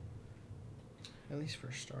 At least for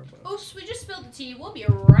Starbucks. Oops, we just spilled the tea. We'll be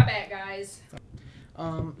right back, guys.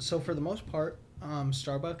 So for the most part,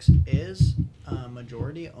 Starbucks is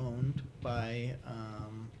majority owned by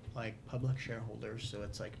like public shareholders, so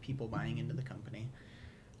it's like people buying into the company.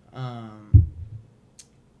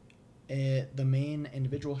 The main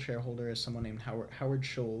individual shareholder is someone named Howard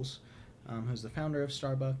Schultz, who's the founder of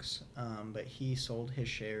Starbucks, but he sold his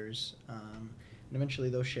shares, and eventually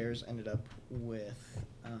those shares ended up with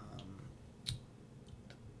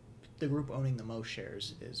the group owning the most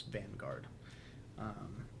shares is Vanguard,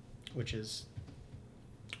 which is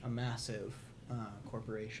a massive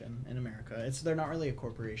corporation in America. They're not really a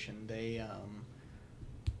corporation.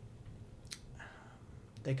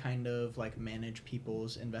 They kind of like manage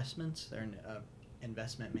people's investments. They're an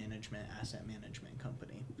investment management, asset management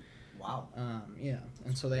company. Wow. Yeah,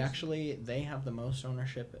 and so they have the most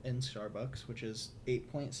ownership in Starbucks, which is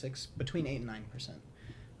 8.6, between 8 and 9%.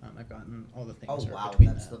 I've gotten all the things. Oh are wow, between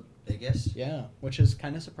that's that. the biggest. Yeah, which is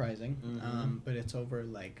kind of surprising. Mhm. But it's over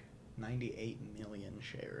like 98 million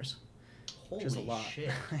shares, Holy which is a lot. shit.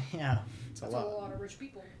 Yeah, it's That's a lot. of rich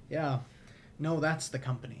people. Yeah, no, that's the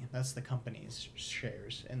company. That's the company's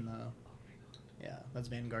shares in the. Yeah, that's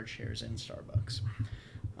Vanguard shares in Starbucks.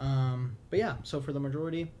 But yeah, so for the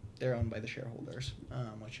majority, they're owned by the shareholders,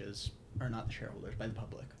 or not the shareholders, by the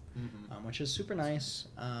public, Mm-hmm. which is super nice.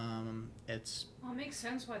 It's Well, it makes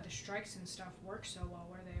sense why the strikes and stuff work so well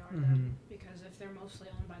where they are Mhm. then. Because if they're mostly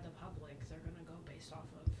owned by the public, they're going to go based off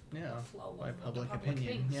of Yeah, the flow by of what public the public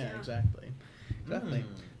opinion. thinks. Yeah, exactly. Exactly. Mm.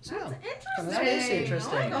 So yeah. That's That is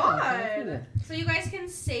interesting. Oh my god. Yeah, So you guys can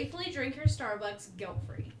safely drink your Starbucks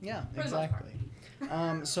guilt-free. Yeah, For the most part.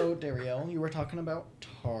 exactly. So Darielle, you were talking about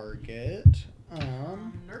Target.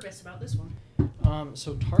 I'm nervous about this one.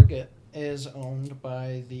 So Target is owned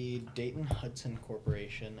by the Dayton Hudson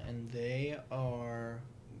Corporation, and they're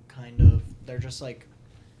just like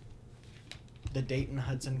the Dayton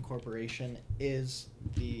Hudson Corporation is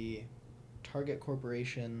the Target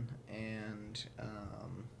Corporation, and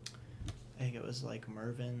I think it was like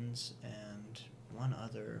Mervyn's and one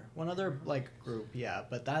other like group, yeah.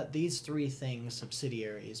 But these three things,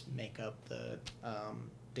 subsidiaries, make up the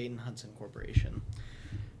Dayton Hudson Corporation.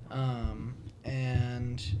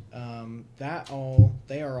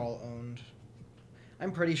 They are all owned.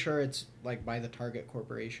 I'm pretty sure it's like by the Target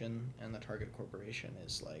Corporation, and the Target Corporation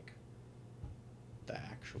is like the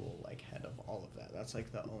actual like head of all of that. That's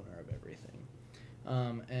like the owner of everything.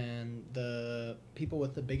 And the people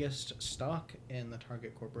with the biggest stock in the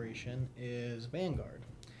Target Corporation is Vanguard.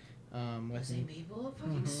 The same people at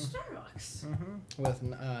fucking Starbucks. With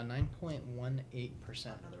 9.18%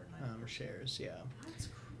 Another 9%. shares. Yeah, That's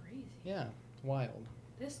crazy. yeah, wild.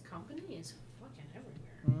 This company is fucking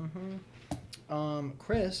everywhere.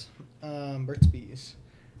 Chris, Burt's Bees.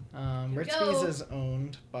 Burt's go. Bees is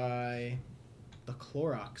owned by the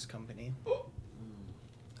Clorox Company,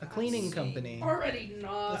 a cleaning See, company. Already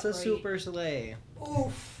not. That's a right. super sleigh.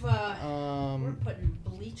 Oof. We're putting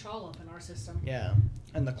bleach all up in our system. Yeah,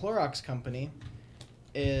 and the Clorox Company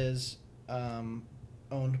is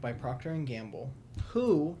owned by Procter and Gamble,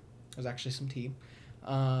 who there's actually some tea.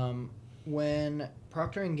 When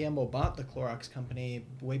Procter & Gamble bought the Clorox company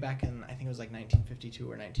way back in, I think it was like 1952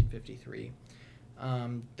 or 1953.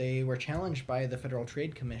 They were challenged by the Federal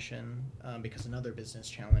Trade Commission because another business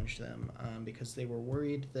challenged them because they were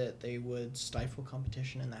worried that they would stifle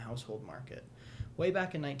competition in the household market. Way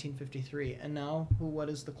back in 1953. And now, what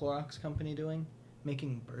is the Clorox company doing?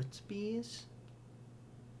 Making Burt's Bees?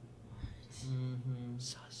 Mm-hmm.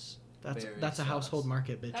 Sus. Very That's a sus. household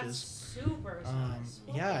market, That's bitches. super sus.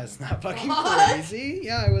 Yeah, it's not fucking What? crazy.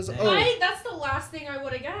 Yeah, I was. Dang. Oh, That's the last thing I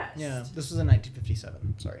would have guessed. yeah. This was in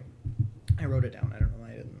 1957. Sorry, I wrote it down. I don't know why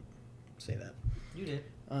I didn't say that. You did.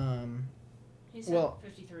 He said Well,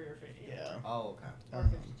 53 or 50. yeah. Oh, okay. Or Um,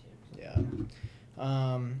 52. Yeah.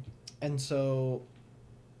 And so,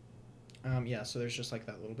 yeah, so there's just like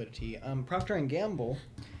that little bit of tea. Procter & Gamble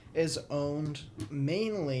is owned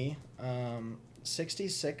mainly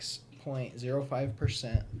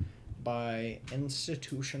 66.05% by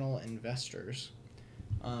institutional investors.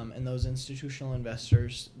 And those institutional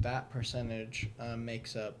investors, that percentage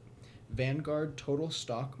makes up Vanguard Total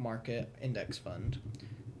Stock Market Index Fund,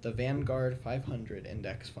 the Vanguard 500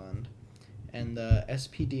 Index Fund, and the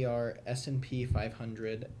SPDR S&P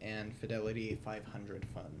 500 and Fidelity 500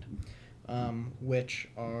 Fund, which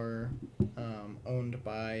are owned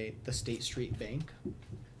by the State Street Bank.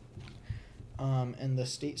 And the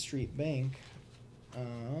State Street Bank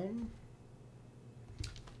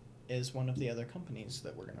is one of the other companies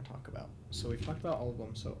that we're going to talk about. So we've talked about all of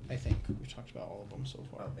them. So I think we've talked about all of them so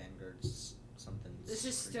far. Oh, Vanguard's something. This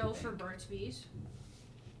is Street still Bank. for Burt's Bees?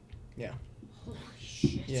 Yeah. Holy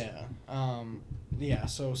shit. Yeah. Yeah.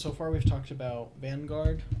 So far we've talked about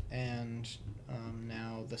Vanguard and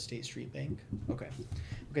now the State Street Bank. Okay.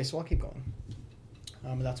 So I'll keep going.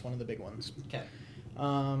 That's one of the big ones. Okay.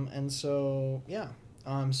 And so yeah.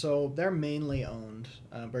 So they're mainly owned.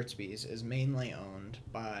 Burt's Bees is mainly owned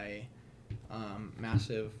by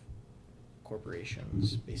massive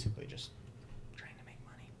corporations, basically just trying to make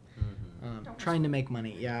money. Mm-hmm. Trying to make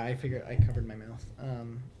money. Yeah, I figured I covered my mouth.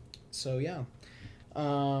 So yeah.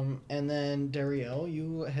 And then Darielle,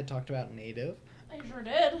 you had talked about Native. I sure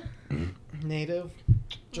did. Native,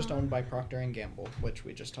 just owned by Procter & Gamble, which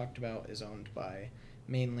we just talked about, is owned by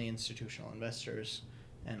mainly institutional investors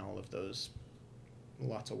and all of those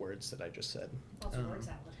lots of words that I just said. Lots of word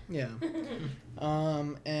salad. Yeah.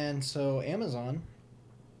 And so Amazon,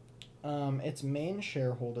 its main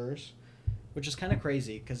shareholders, which is kind of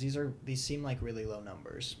crazy because these seem like really low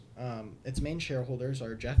numbers. Its main shareholders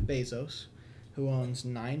are Jeff Bezos, who owns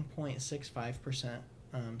 9.65%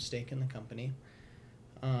 stake in the company.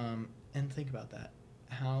 And think about that.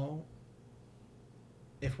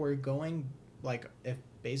 If we're going, like, if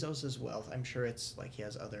Bezos' wealth, I'm sure it's like he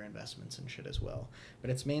has other investments and shit as well, but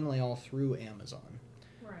it's mainly all through Amazon.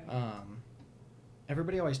 Right.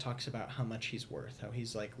 Everybody always talks about how much he's worth, how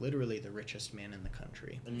he's like literally the richest man in the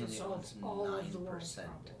country. And he To only solve owns all of the world's 9%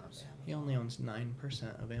 of problems. He only owns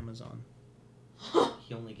 9% of Amazon.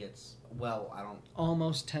 He only gets, well, I don't.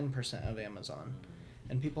 Almost 10% of Amazon.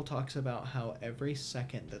 And people talks about how every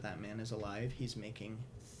second that man is alive, he's making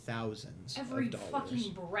thousands Every of dollars.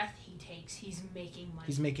 fucking breath he takes, he's making money.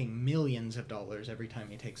 He's making millions of dollars every time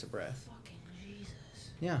he takes a breath. Fucking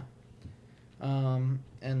Jesus. Yeah.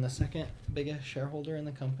 And the second biggest shareholder in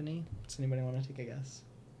the company, does anybody want to take a guess?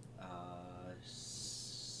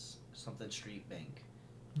 Something Street Bank.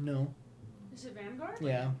 No. Is it Vanguard?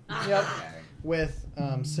 Yeah. Ah. Yep. Okay. With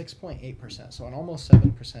 6.8%, so an almost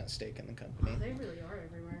 7% stake in the company. Oh, they really are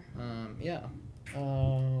everywhere. Yeah. That's a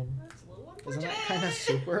little unfortunate. Isn't that kind of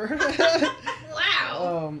super?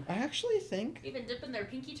 Wow. I actually think, Even dipping their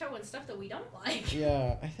pinky toe in stuff that we don't like.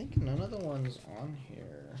 yeah, I think none of the ones on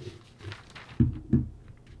here.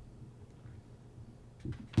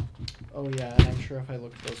 Oh yeah, and I'm sure if I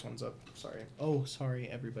looked those ones up, sorry. Oh, sorry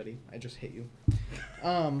everybody, I just hit you.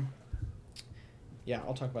 Yeah,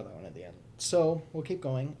 I'll talk about that one at the end. So we'll keep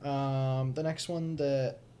going. The next one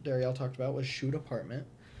that Darielle talked about was Shoe Department.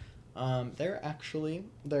 They're actually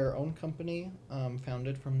their own company,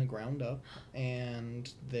 founded from the ground up,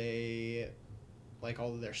 and they, like,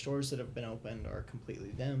 all of their stores that have been opened are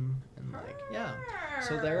completely them, and like, yeah.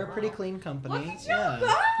 So they're a pretty clean company. Look at you yeah. go!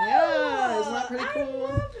 Yeah, isn't that pretty cool?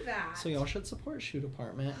 I love that. So y'all should support Shoe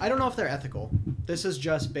Department. I don't know if they're ethical. This is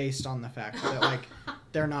just based on the fact that, like,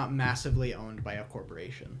 they're not massively owned by a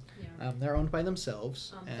corporation. Yeah. They're owned by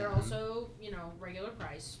themselves. They're and- also, regular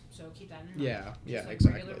price, so keep that in mind. Yeah, Just yeah, like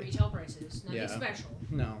exactly. Regular retail prices, nothing Yeah. special.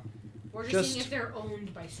 No. We're just, Just- seeing if they're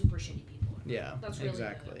owned by super shitty people. Yeah, That's really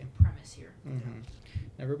exactly. the premise here. Mm-hmm.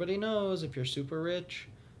 Everybody knows if you're super rich,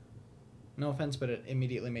 no offense, but it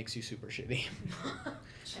immediately makes you super shitty.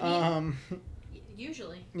 I mean,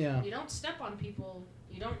 Usually. Yeah. You don't step on people.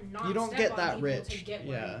 You don't not You don't step get on that people rich. to get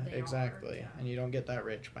where Yeah, they exactly. are. Yeah. And you don't get that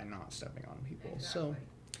rich by not stepping on people. Exactly.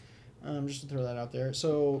 So, just to throw that out there.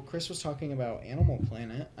 So, Chris was talking about Animal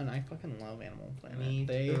Planet, and I fucking love Animal Planet. Me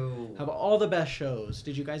they too. have all the best shows.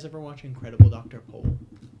 Did you guys ever watch Incredible Dr. Pole?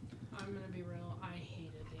 I'm gonna be real. I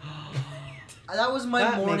hated the That was my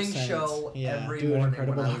That morning makes sense. show Yeah, every dude, morning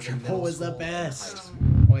Incredible when I was Dr. in Pole middle was the school and best. high school.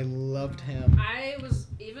 Oh, I loved him. I was,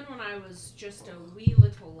 even when I was just a wee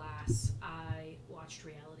little lass, I watched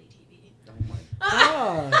reality TV. Oh my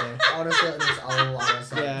God. Honestly, it makes a lot of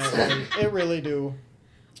sense. Yeah, it really do.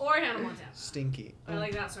 Or Hannah Montana. Stinky. I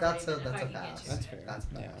like that sort of That's a even if I that's a can get pass. to That's it. fair. That's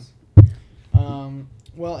a Yeah. pass.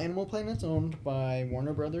 Well, Animal Planet's owned by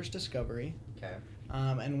Warner Brothers Discovery. Okay.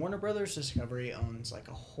 And Warner Brothers Discovery owns like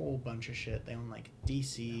a whole bunch of shit. They own like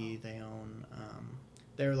DC. They own.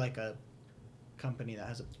 They're like a company that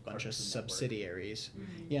has a bunch Cartoon of Network. subsidiaries.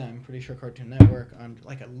 Mhm. Yeah, I'm pretty sure Cartoon Network.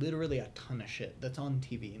 Like literally a ton of shit that's on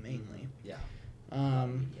TV mainly. Yeah.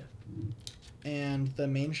 Yeah. And the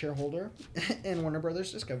main shareholder in Warner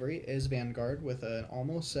Brothers Discovery is Vanguard with an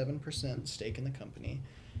almost 7% stake in the company.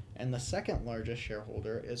 And the second largest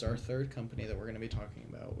shareholder is our third company that we're going to be talking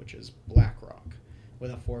about, which is BlackRock,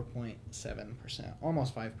 with a 4.7%,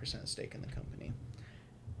 almost 5% stake in the company.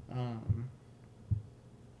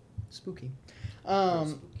 Spooky.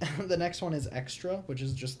 The next one is Extra, which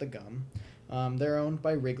is just the gum. They're owned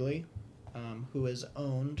by Wrigley, who is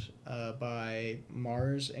owned by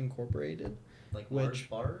Mars Incorporated. Like Which-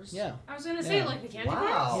 Mars bars? Yeah. I was gonna say Yeah. like the candy Wow.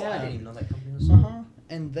 bars. Yeah. I didn't even know that company was.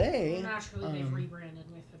 And they, Naturally, they've um, rebranded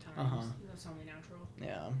with the times. uh-huh. That's only natural.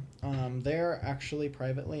 yeah, they're actually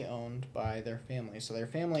privately owned by their family. So their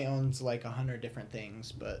family owns like 100 different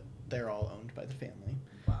things, but they're all owned by the family.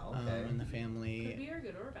 Wow. Okay. And the Could family. be a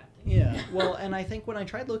good or a bad thing. Yeah, well, and I think when I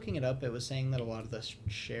tried looking it up, it was saying that a lot of the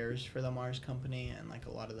shares for the Mars company and like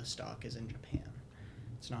a lot of the stock is in Japan.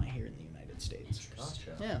 It's not here in the United States.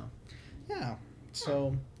 Gotcha. Yeah.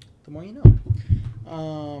 So, the more you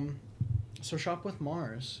know. So shop with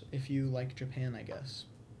Mars if you like Japan, I guess,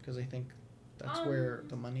 because I think that's where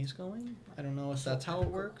the money's going. I don't know if that's how it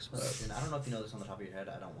works, but Question. I don't know if you know this on the top of your head.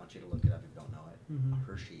 I don't want you to look it up if you don't know it. Mhm.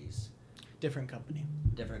 Hershey's, different company.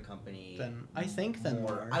 different company. Than I think than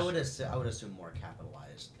more. Mars. I would assume more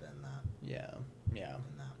capitalized than that. Yeah.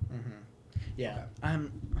 Than that. Mm-hmm. Yeah. Okay.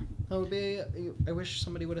 That would be. I wish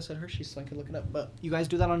somebody would have said Hershey's so I could look it up. But you guys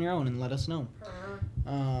do that on your own and let us know.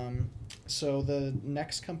 So the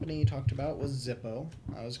next company you talked about was Zippo.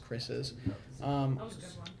 That was Chris's. That was a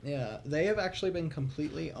good one. Yeah, they have actually been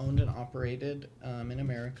completely owned and operated in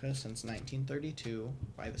America since 1932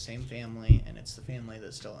 by the same family, and it's the family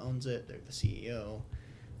that still owns it. They're the CEO.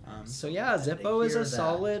 So yeah, glad to Zippo is hear a that.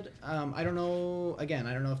 solid. I don't know. Again,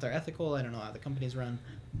 I don't know if they're ethical. I don't know how the company's run,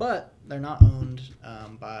 but they're not owned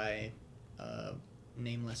by a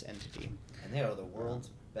nameless entity. And they are the world's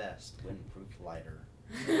best windproof lighter.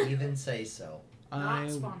 Even say so.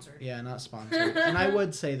 Not sponsored. Yeah, not sponsored. And I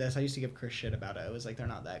would say this. I used to give Chris shit about it. I was like, they're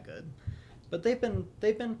not that good, but they've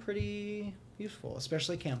been pretty useful,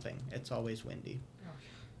 especially camping. It's always windy.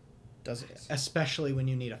 Does it, especially when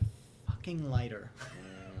you need a fucking lighter.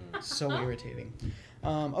 So irritating.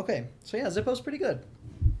 Okay, so yeah, Zippo's pretty good.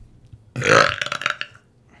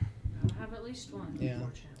 Gotta have at least one, Yeah.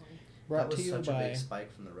 unfortunately. Brought That was to you such a by big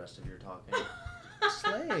spike from the rest of your talking.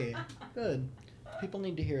 Slay. Good. People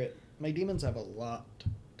need to hear it. My demons have a lot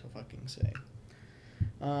to fucking say.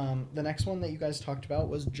 The next one that you guys talked about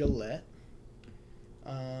was Gillette.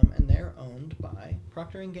 And they're owned by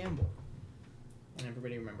Procter & Gamble. And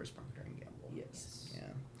everybody remembers Procter & Gamble. Yes. Yeah.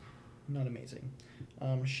 Not amazing.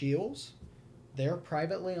 Shields. They're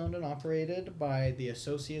privately owned and operated by the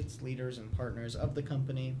associates, leaders, and partners of the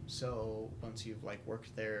company. So once you've like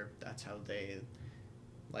worked there, that's how they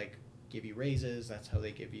like give you raises. That's how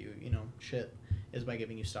they give you, shit, is by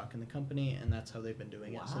giving you stock in the company, and that's how they've been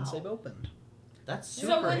doing it since Wow. they've opened. That's super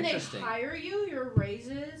So when they interesting. hire you, your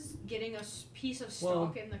raises getting a piece of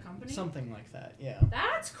stock in the company? Something like that, yeah.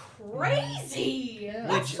 That's crazy! Yeah.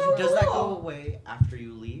 That's Which so does that go cool. away after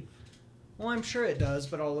you leave? Well, I'm sure it does,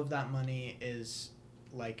 but all of that money is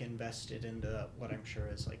like invested into what I'm sure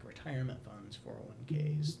is like retirement funds,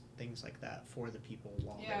 401ks, things like that for the people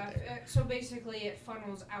while Yeah, they're there. so basically it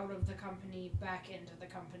funnels out of the company back into the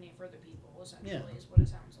company for the people, essentially, Yeah. is what it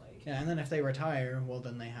sounds like. Yeah, and then if they retire, well,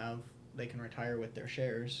 then they can retire with their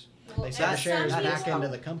shares. Well, They send the and shares some back people- into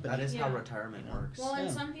the company. That is how Yeah. retirement You know. works. Well, and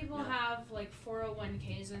Yeah. some people Yeah. have like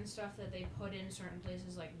 401ks and stuff that they put in certain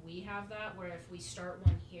places. Like we have that, where if we start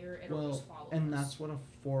one here, it'll just follow and us. that's what a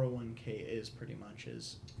 401k is pretty much.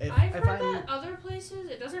 Is if I've heard I'm that other places,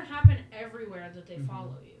 it doesn't happen everywhere that they Mhm.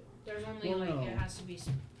 follow you. There's only Well, like no. it has to be.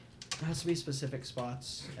 It has to be specific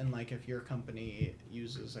spots, and like if your company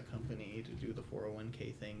uses a company to do the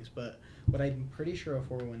 401k things. But what I'm pretty sure a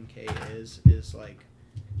 401k is like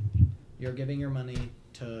you're giving your money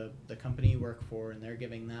to the company you work for, and they're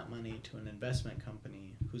giving that money to an investment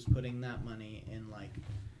company who's putting that money in like,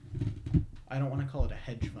 I don't want to call it a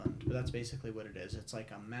hedge fund, but that's basically what it is. It's like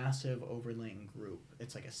a massive overlaying group.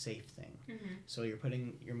 It's like a safe thing. Mm-hmm. So you're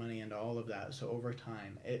putting your money into all of that. So over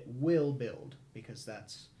time, it will build because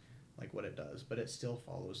that's like what it does. But it still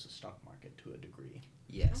follows the stock market to a degree.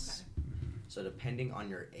 Yes. So depending on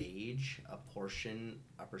your age, a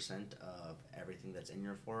percent of everything that's in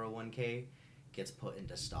your 401k gets put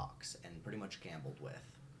into stocks and pretty much gambled with.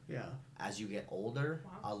 Yeah. As you get older,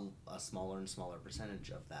 Wow. a smaller and smaller percentage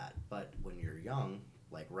of that. But when you're young,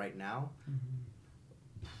 like right now,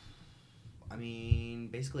 I mean,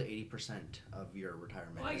 basically 80% of your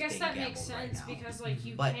retirement Well, I is guess being that makes gambled right sense now. because like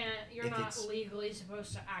you But can't. You're if not it's- legally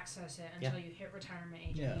supposed to access it until you hit retirement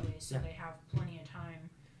age Yeah. anyway. So Yeah. they have plenty of time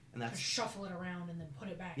And to that's shuffle it around and then put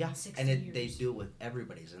it back yeah, in 60 and years. they do it with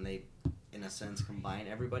everybody's, and they, in a sense, combine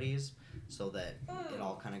everybody's so that it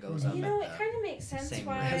all kind of goes up. You know, at it kind of makes sense same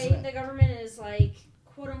why rate. the government is like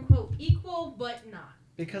quote unquote equal, but not.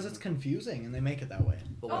 Because it's confusing and they make it that way.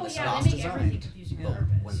 But when Oh the yeah, stock, they make designed. everything confusing on but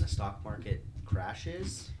purpose. when the stock market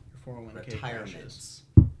crashes, Your 401k crashes. retirements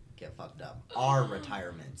get fucked up. Our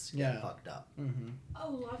retirements get Yeah. fucked up. Mm-hmm. Oh,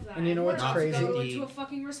 love that. And you know we're what's about crazy? to go into a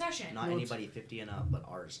fucking recession. Not No, anybody 50 and up, but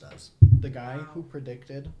ours does. The guy Wow. who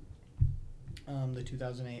predicted the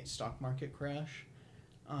 2008 stock market crash,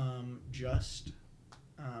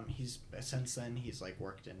 he's since then he's like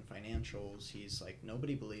worked in financials. He's like,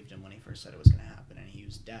 nobody believed him when he first said it was going to happen, and he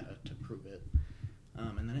used data to prove it.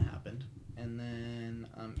 And then it happened. And then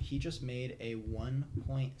he just made a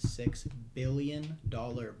 $1.6 billion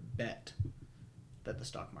bet that the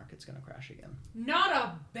stock market's going to crash again. Not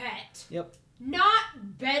a bet. Yep.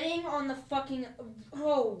 Not betting on the fucking.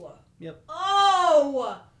 Oh. Yep.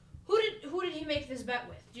 Oh. Who did he make this bet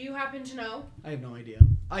with? Do you happen to know? I have no idea.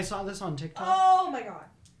 I saw this on TikTok. Oh my god.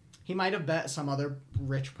 He might have bet some other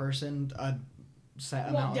rich person a set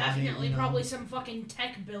Well, amount of money, definitely, you know. probably some fucking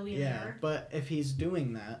tech Yeah, billionaire. but if he's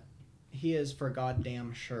doing that, he is for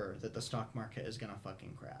goddamn sure that the stock market is gonna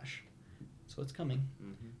fucking crash. So it's coming.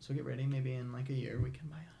 Mm-hmm. So get ready. Maybe in like a year we can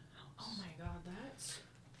buy a house. Oh my god, that's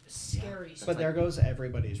scary. that's But like- there goes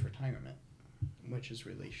everybody's retirement, which is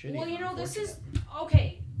really shitty. Well, and you know, this is unfortunate.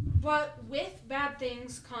 okay, but with bad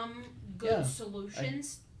things come good Yeah,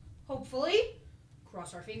 solutions. Hopefully,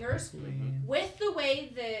 cross our fingers. Mhm. With the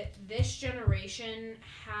way that this generation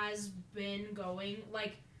has been going,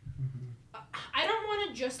 like, Mhm. I don't want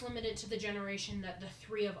to just limit it to the generation that the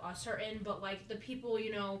three of us are in, but like the people,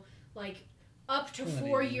 you know, like up to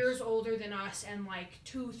 4 Millennials. years older than us and like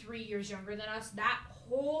 2-3 years younger than us, that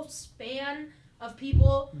whole span of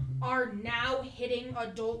people Mhm. are now hitting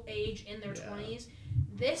adult age in their Yeah. 20s.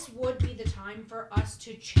 This would be the time for us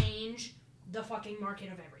to change the fucking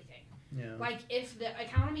market of everything. Yeah. Like, if the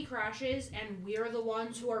economy crashes and we're the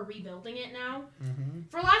ones who are rebuilding it now, Mhm.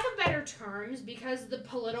 for lack of better terms, because the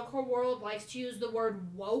political world likes to use the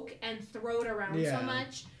word woke and throw it around Yeah. so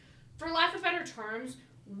much, for lack of better terms,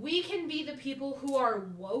 we can be the people who are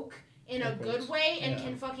woke in a Air quotes. good way and Yeah.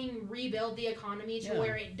 can fucking rebuild the economy to Yeah.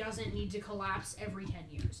 where it doesn't need to collapse every 10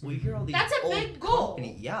 years. Well, you hear all these That's a old big goal.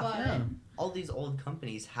 company- yeah, but Yeah. all these old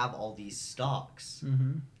companies have all these stocks.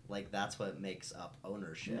 Mm-hmm. Like, that's what makes up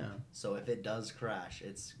ownership. Yeah. So if it does crash,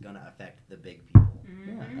 it's gonna affect the big people. Mhm.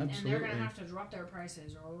 Yeah, And they're absolutely. gonna have to drop their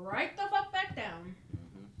prices right the fuck back down.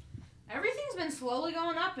 Mm-hmm. Everything's been slowly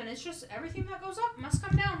going up, and it's just everything that goes up must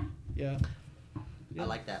come down. Yeah. I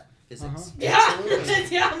like that. Physics.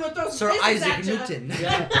 Absolutely. Yeah, I'm gonna throw Sir physics Isaac at ya. Newton.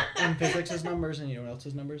 Yeah. And physics is numbers, and you know what else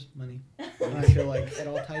is numbers? Money. And I feel like it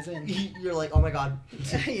all ties in. You're like, oh my god.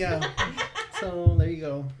 Yeah. So there you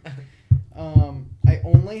go. I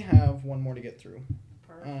only have one more to get through,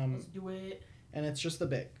 Let's do it. and it's just the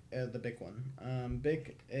big one.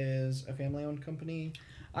 BIC is a family-owned company.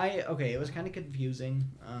 It was kind of confusing.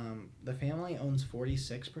 The family owns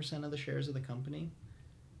 46% of the shares of the company.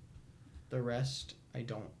 The rest, I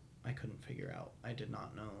couldn't figure out. I did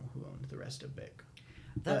not know who owned the rest of BIC.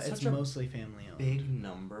 That's But it's such a mostly family-owned. big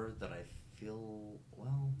number that I feel,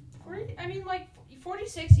 well...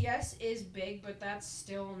 46, yes, is big, but that's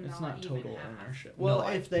still not, It's not even total half. ownership. No, Well,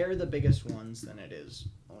 I- if they're the biggest ones, then it is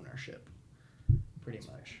ownership. Pretty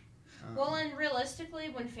much. Well, and realistically,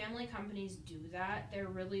 when family companies do that, they're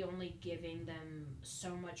really only giving them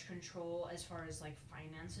so much control as far as like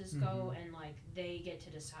finances go, and like they get to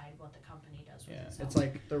decide what the company does with itself. It's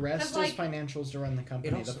like the rest 'Cause, is financials to run the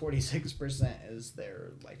company. also- The 46% is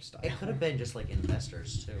their lifestyle. It could have been just like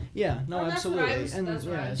investors too. Yeah, no, Well, that's what I absolutely, was- and that's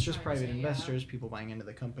what I was it's just trying to private say, yeah. investors, people buying into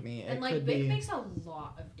the company. And it like could Bic be. makes a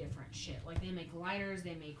lot of different shit. Like they make lighters,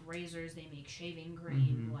 they make razors, they make shaving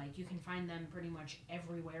cream. Like you can find them pretty much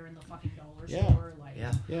everywhere in the fucking dollar Yeah. store. Like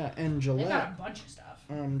Yeah. Yeah, and they Gillette. got a bunch of stuff.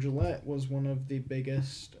 Gillette was one of the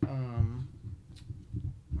biggest,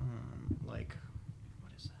 like,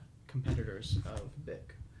 what is that? Competitors of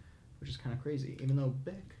Bic, which is kind of crazy. Even though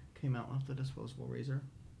Bic came out with the disposable razor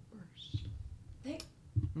first.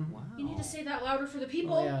 Wow. You need to say that louder for the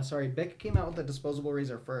people. Oh yeah, sorry. Bic came out with the disposable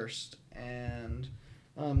razor first, and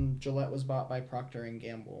Gillette was bought by Procter and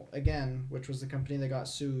Gamble again, which was the company that got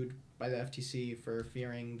sued by the FTC for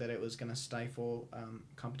fearing that it was going to stifle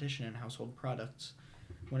competition in household products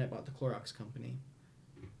when it bought the Clorox company.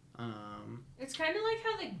 It's kind of like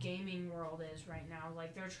how the gaming world is right now.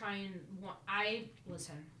 Like they're trying.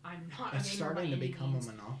 Listen. I'm not. It's a gamer starting by to any become means.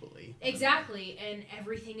 a monopoly. Exactly, and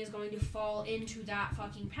everything is going to fall into that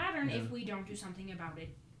fucking pattern Yeah. if we don't do something about it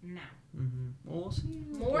now. Well, we'll see.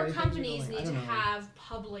 More where things are companies going. I need to don't know. have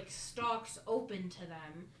public stocks open to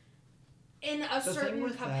them in a The certain thing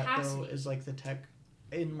with capacity. that though is like the tech.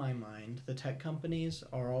 In my mind, the tech companies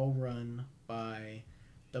are all run by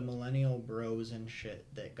the millennial bros and shit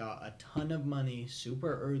that got a ton of money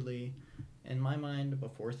super early. In my mind,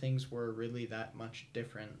 before things were really that much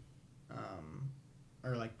different,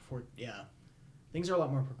 or like before, things are a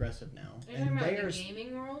lot more progressive now. Are you talking about the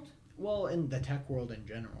gaming world? Well, in the tech world in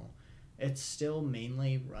general, it's still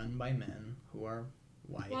mainly run by men who are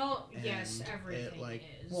white. Well, yes, and everything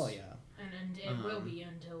is. Well, yeah. And it will be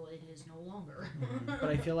until it is no longer. But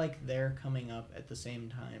I feel like they're coming up at the same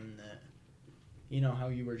time that, you know, how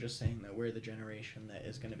you were just saying that we're the generation that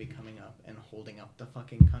is going to be coming up and holding up the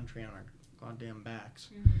fucking country on our goddamn backs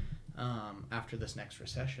after this next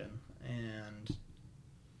recession. And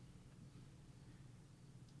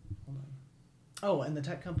hold on. Oh, and the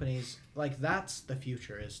tech companies, like, that's the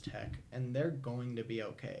future is tech, and they're going to be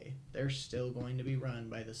okay. They're still going to be run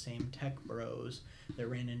by the same tech bros that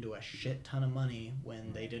ran into a shit ton of money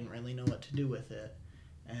when they didn't really know what to do with it,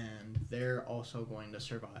 and they're also going to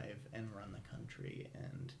survive and run the country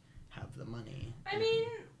and have the money. I mean,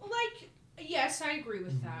 like, yes, I agree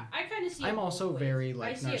with that. I kind of see. I'm it also both very, ways. like,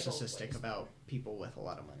 I see it both narcissistic ways. about people with a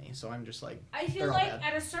lot of money, so I'm just like, I feel they're all like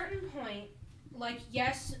bad. at a certain point, like,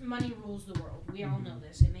 yes, money rules the world. We all know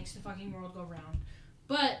this. It makes the fucking world go round.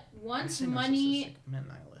 But I once say money, narcissistic, I meant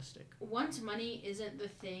nihilistic. once money isn't the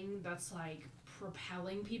thing that's like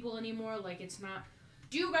propelling people anymore, like it's not.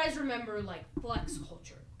 Do you guys remember like flex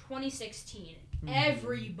culture, 2016?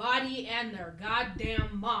 Everybody and their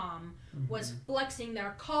goddamn mom was flexing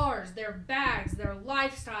their cars, their bags, their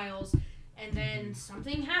lifestyles, and then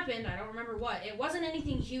something happened. I don't remember what. It wasn't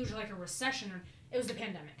anything huge like a recession. It was the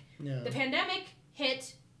pandemic. Yeah. The pandemic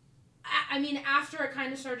hit, I mean, after it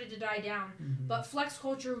kind of started to die down, but flex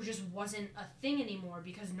culture just wasn't a thing anymore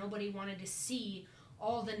because nobody wanted to see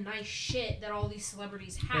all the nice shit that all these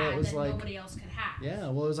celebrities had was that like- nobody else could have. Yeah,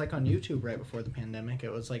 well, it was like on YouTube right before the pandemic.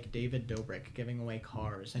 It was like David Dobrik giving away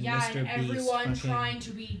cars and Yeah, Mr. and Beast everyone fucking... trying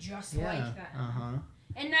to be just like that.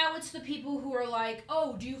 And now it's the people who are like,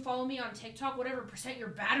 oh, do you follow me on TikTok? Whatever percent your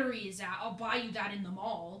battery is at, I'll buy you that in the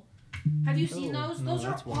mall. Have you seen Oh, those? no, Those are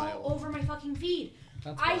that's wild. all over my fucking feed.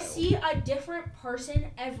 That's I wild. see a different person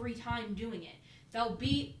every time doing it. They'll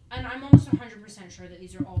be, and I'm almost 100% sure that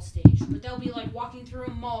these are all staged, but they'll be like walking through a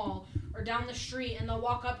mall or down the street and they'll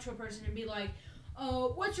walk up to a person and be like,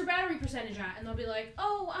 oh, what's your battery percentage at? And they'll be like,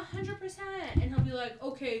 oh, 100%. And he'll be like,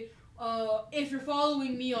 okay, if you're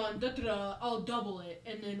following me on da-da-da, I'll double it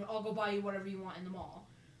and then I'll go buy you whatever you want in the mall.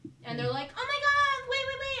 And they're like, oh my god, wait,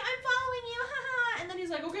 I'm following you, haha. And then he's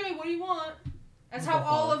like, okay, what do you want? That's What how the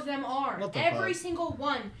all fuck? of them are. What the Every fuck? single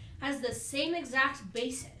one has the same exact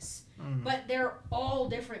basis, but they're all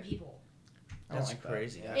different people. I don't That's like that.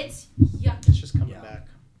 crazy. Yeah. It's yuck. It's just coming Yeah. back.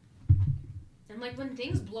 And like when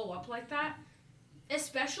things blow up like that,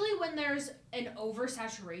 especially when there's an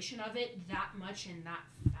oversaturation of it that much and that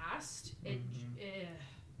fast, I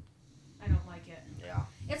don't like it. Yeah.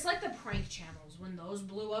 It's like the prank channels when those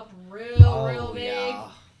blew up real big. Yeah.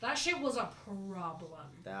 That shit was a problem.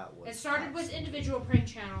 That was. It started with individual prank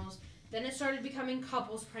channels, then it started becoming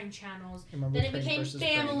couples prank channels, Remember then it Prank became versus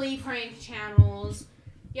family prank channels.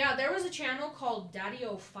 Yeah, there was a channel called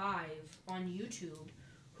Daddy05 on YouTube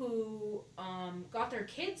who got their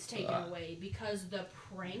kids taken away because the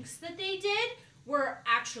pranks that they did were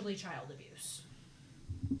actually child abuse.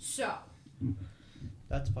 So,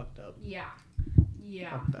 That's fucked up. yeah.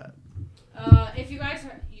 Fuck that. If you guys,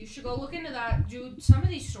 you should go look into that. Dude, some of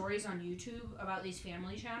these stories on YouTube about these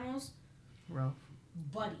family channels, Rough.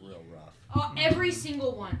 buddy. Real rough. Every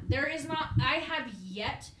single one. There is not, I have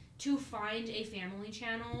yet to find a family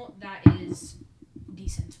channel that is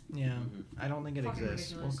decent. Yeah. I don't think it Fucking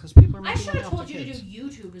exists. Well, ridiculous. because people are I making should money have off told the you to kids. do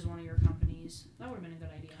YouTube as one of your companies. That would have been a good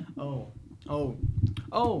idea.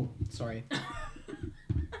 Oh. Sorry.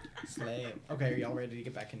 Slay. Okay, are y'all ready to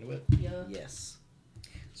get back into it? Yeah. Yes.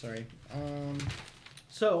 Sorry.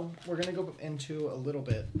 So we're gonna go into a little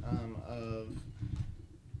bit of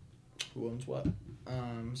who owns what.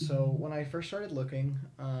 So when I first started looking,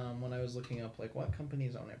 when I was looking up like what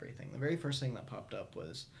companies own everything, the very first thing that popped up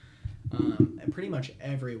was, and pretty much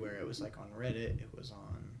everywhere. It was like on Reddit. It was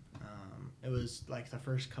on. It was like the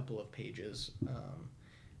first couple of pages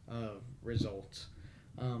of results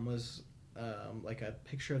was like a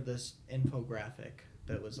picture of this infographic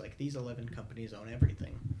that was like these 11 companies own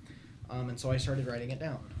everything. And so I started writing it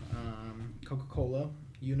down. Coca-Cola,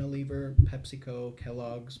 Unilever, PepsiCo,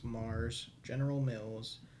 Kellogg's, Mars, General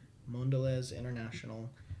Mills, Mondelez International,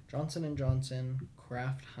 Johnson & Johnson,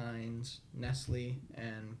 Kraft Heinz, Nestle,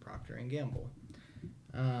 and Procter & Gamble.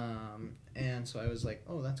 And so I was like,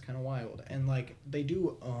 oh, that's kind of wild. And like they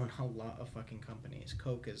do own a lot of fucking companies.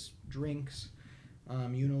 Coke is drinks.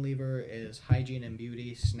 Unilever is hygiene and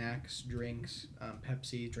beauty, snacks, drinks.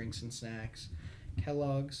 Pepsi, drinks and snacks.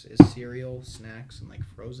 Kellogg's is cereal, snacks, and like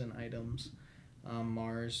frozen items.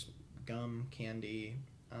 Mars, gum, candy.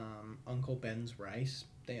 Uncle Ben's rice,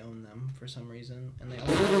 they own them for some reason, and they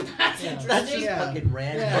also That's Yeah. interesting. That's just Yeah. fucking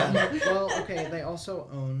random. yeah. Well, okay, they also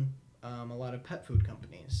own a lot of pet food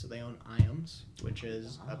companies. So they own Iams, which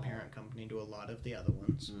is a parent company to a lot of the other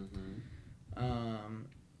ones. Mm-hmm.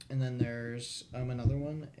 And then there's another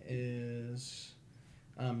one is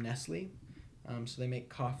Nestle. So they make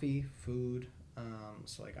coffee, food,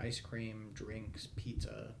 so like ice cream, drinks,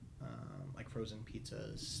 pizza, like frozen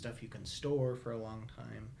pizzas, stuff you can store for a long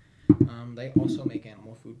time. They also make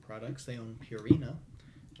animal food products. They own Purina,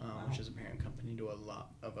 which is a parent company to a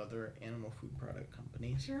lot of other animal food product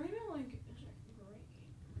companies. Purina, like, is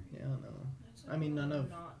great. Yeah, no, That's, I mean, none of-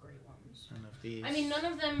 not great ones. none of these. I mean, none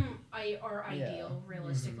of them are Yeah. ideal,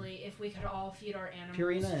 realistically. If we could all feed our animals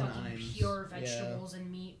Purina and fucking Iams, pure yeah. vegetables and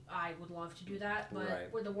meat, I would love to do that. But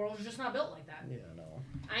Right. where the world's just not built like that. Yeah, no.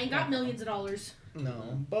 I ain't got millions of dollars.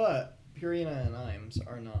 No, but Purina and Iams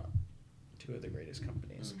are not two of the greatest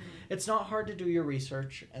companies. It's not hard to do your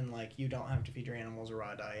research, and like you don't have to feed your animals a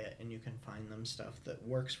raw diet, and you can find them stuff that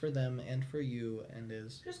works for them and for you and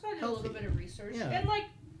is Just gotta do a little Healthy. bit of research. Yeah. And like,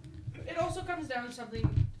 it also comes down to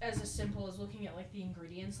something as simple as looking at like the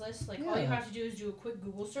ingredients list. Like all you Yeah. have to do is do a quick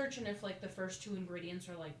Google search, and if like the first two ingredients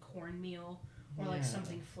are like cornmeal or like Yeah.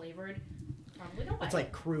 something flavored, probably don't buy it's it.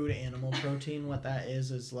 like crude animal protein. What that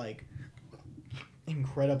is like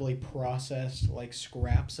incredibly processed like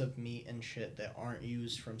scraps of meat and shit that aren't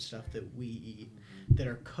used from stuff that we eat, that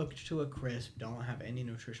are cooked to a crisp, don't have any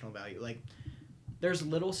nutritional value. Like there's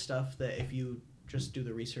little stuff that if you just do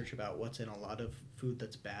the research about what's in a lot of food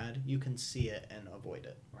that's bad, you can see it and avoid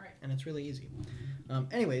it. Right. And it's really easy.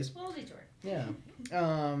 Anyways, Little detour. yeah.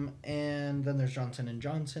 And then there's Johnson &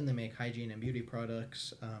 Johnson. They make hygiene and beauty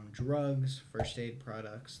products, drugs, first aid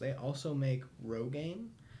products. They also make Rogaine,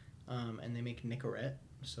 and they make Nicorette.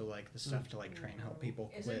 So, like, the stuff to, like, try and help people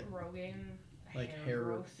quit. Isn't Rogaine Like, hair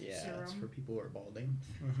growth yeah, serum? it's for people who are balding.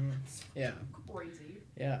 Mm-hmm. Yeah. Crazy.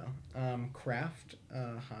 Yeah. Kraft,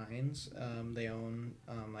 Heinz, they own,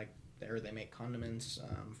 they make condiments,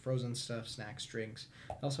 frozen stuff, snacks, drinks.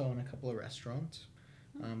 They also own a couple of restaurants,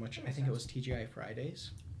 which I think it was TGI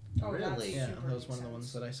Fridays. Oh, Really? That's Yeah, super that was makes one of the ones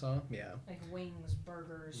sense. that I saw. Yeah, Like wings,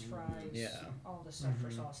 burgers, fries. Yeah. All the stuff for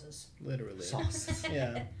Mhm. sauces. literally. Sauce.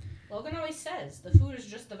 Yeah, Logan always says the food is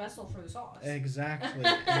just the vessel for the sauce. exactly.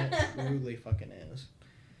 And it truly fucking is.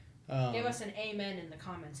 Give us an amen in the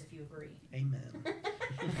comments if you agree. Amen.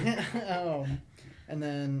 And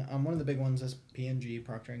then one of the big ones is P&G,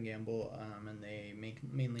 Procter & Gamble, and they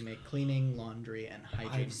mainly make cleaning, laundry, and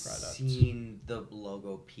hygiene I've products. seen the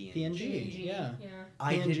logo P&G. P&G, yeah.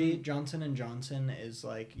 I P&G, didn't. Johnson & Johnson is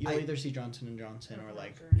like, you'll I- either see Johnson & Johnson or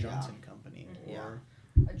like Yeah. Johnson Company. Mhm. Or,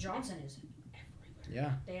 Johnson is everywhere.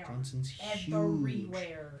 yeah, They are Johnson's huge.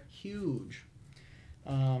 everywhere. Huge.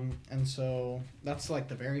 And so that's like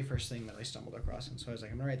the very first thing that I stumbled across, and so I was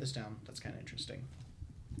like, I'm gonna write this down. That's kind of interesting.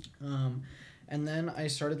 And then I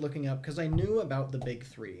started looking up because I knew about the big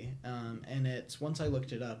three, and it's once I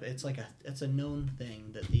looked it up, it's like it's a known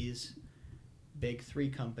thing that these big three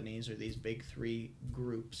companies or these big three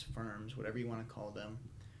groups, firms, whatever you want to call them,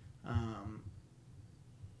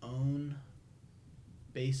 own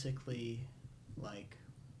basically like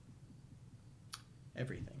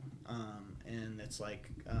everything. And it's like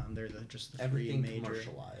they're just the three Everything major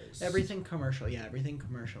commercialized. everything commercial. Yeah, everything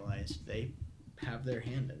commercialized. They have their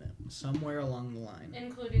hand in it somewhere along the line.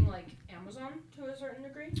 Including like Amazon to a certain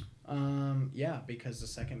degree. Yeah, because the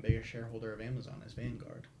second biggest shareholder of Amazon is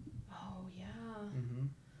Vanguard. Oh yeah. Mm-hmm.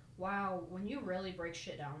 Wow, when you really break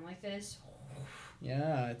shit down like this,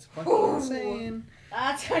 Yeah, it's fucking insane.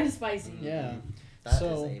 that's kind of spicy. Yeah. That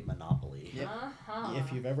So- is a monopoly. Yep. Uh-huh.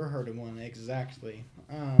 If you've ever heard of one, exactly.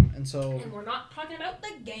 And so, And we're not talking about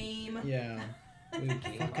the game. yeah, we Game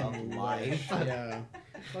fucking of life. wish. Yeah,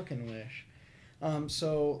 fucking wish.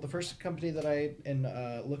 So the first company that I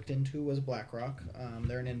looked into was BlackRock.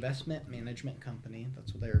 They're an investment management company.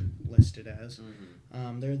 That's what they're listed as.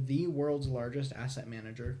 Mm-hmm. They're the world's largest asset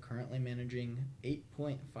manager, currently managing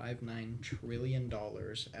 $8.59 trillion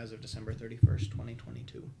as of December 31st,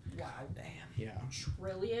 2022. Wow. Damn. Yeah,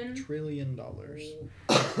 Trillion. trillion. We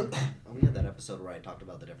had that episode where I talked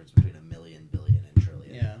about the difference between a million, billion, and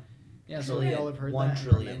trillion. Yeah. Yeah, so we Trillion. all have heard 1 that.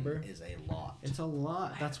 trillion Remember? is a lot. It's a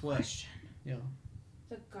lot. That's what. Question. Yeah.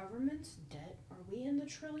 The government's debt, are we in the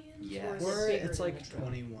trillions? Yes. Or is it We're, bigger it's than like the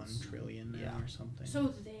trillions? 21 trillion now Yeah. or something.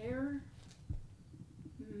 So they're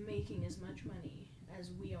making as much money as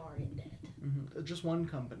we are in debt. Just one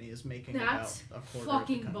company is making That's about a quarter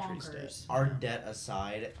fucking of the country's bonkers. debt. Our Yeah. debt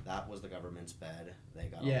aside, that was the government's bed. They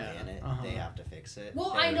got Yeah, away in it. uh-huh. They have to fix it.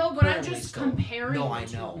 Well, They're I know, but I'm currently just still- comparing. No, I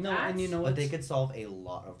the two. know. No, and you know But they what's, could solve a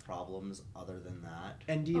lot of problems other than that.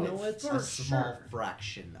 and do you Oh, know what's for A small sure.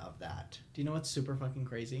 fraction of that. do you know what's super fucking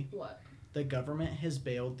crazy? What? The government has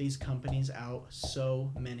bailed these companies out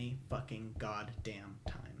so many fucking goddamn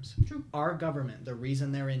times. True. Our government, the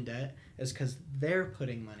reason they're in debt is because they're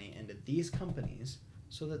putting money into these companies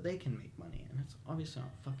so that they can make money, and it's obviously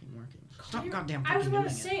not fucking working. Stop You're- goddamn I was fucking about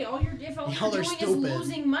doing to it. say, all you're if all Y'all you're are doing is stupid.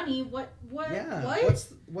 losing money, what? Yeah.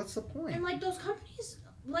 What? What's the point? And like those companies,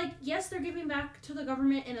 like yes, they're giving back to the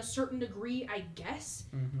government in a certain degree, I guess,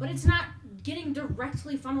 Mhm. but it's not getting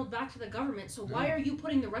directly funneled back to the government. So why No. are you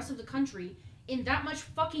putting the rest of the country in that much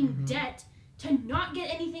fucking Mhm. debt to not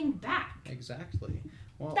get anything back? Exactly.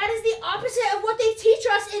 Well, That is the opposite of what they teach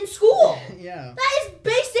us in school. yeah, That is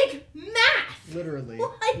basic math. literally,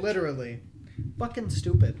 Like- literally, fucking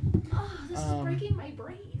stupid. Oh, this is breaking my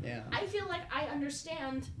brain. Yeah. I feel like I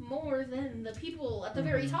understand more than the people at the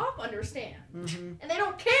very Mhm. top understand. Mm-hmm. And they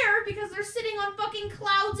don't care because they're sitting on fucking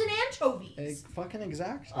clouds and anchovies. Fucking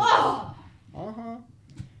exactly. Oh!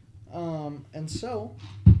 And so,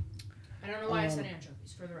 I don't know why I said Um,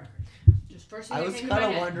 anchovies, for the record. Just first thing I that was came to my kind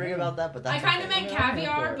of head. wondering about that, but I that's kind of okay. meant Yeah, I'm here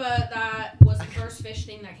caviar, for it. but that was the first fish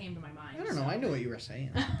thing that came to my mind. I don't know. I knew what you were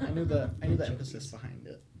saying. I knew the emphasis behind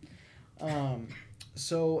it.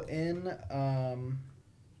 So in I'm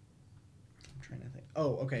trying to think.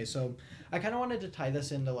 Oh, okay. So I kind of wanted to tie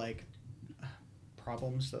this into like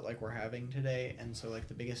problems that like we're having today, and so like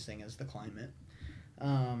the biggest thing is the climate.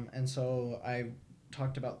 And so I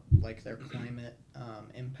talked about like their climate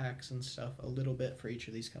impacts and stuff a little bit for each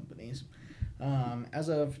of these companies. As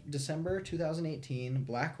of December 2018,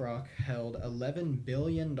 BlackRock held $11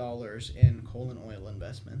 billion in coal and oil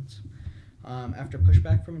investments. After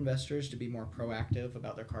pushback from investors to be more proactive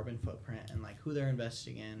about their carbon footprint and like who they're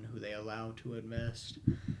investing in, who they allow to invest,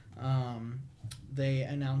 they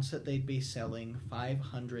announced that they'd be selling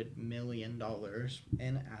 $500 million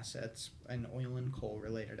in assets, in oil and coal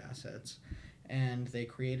related assets, and they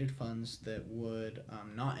created funds that would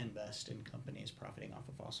not invest in companies profiting off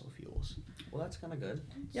of fossil fuels. Well, that's kind of good.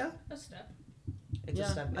 Yeah. A step. It's a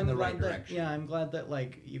step in I'm the glad right that, direction. Yeah, I'm glad that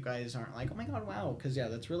like you guys aren't like, oh my god, wow, because yeah,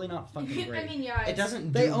 that's really not fucking great. I mean, yeah. It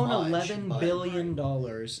doesn't do They own much, $11 but- billion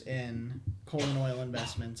in coal and oil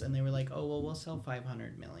investments, and they were like, oh well, we'll sell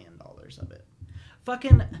 $500 million of it.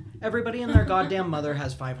 Fucking everybody and their goddamn mother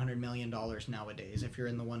has $500 million nowadays. If you're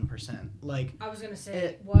in the 1%, like I was gonna say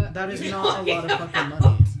It- what. that are is you not a talking lot of fucking about?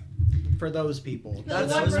 money for those people. The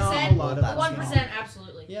That's 1%, not a lot of The 1%,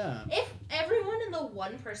 absolutely. Yeah. If everyone in the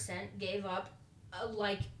 1% gave up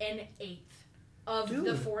like an eighth of the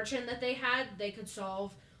Dude. fortune that they had, they could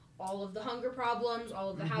solve all of the hunger problems, all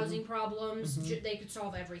of the Mhm. housing problems. Mhm. They could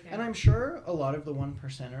solve everything. And I'm sure a lot of the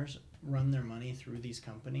 1%ers run their money through these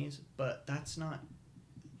companies, but that's not.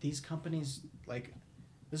 These companies, like,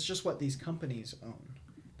 this is just what these companies own.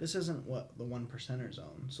 This isn't what the 1%ers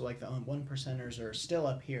own. So, like, the 1%ers are still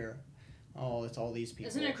up here, oh, it's all these people.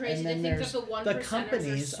 Isn't it crazy And to then think there's that the 1% the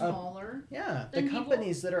companies are up- smaller? Yeah, the than people-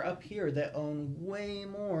 companies that are up here that own way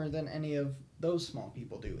more than any of those small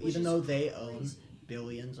people do, Which even is though they own crazy.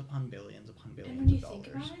 billions upon billions upon billions And when you of think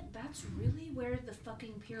dollars. about it, that's really where the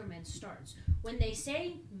fucking pyramid starts. When they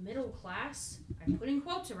say middle class, I'm putting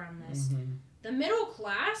quotes around this. Mhm. The middle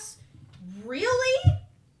class really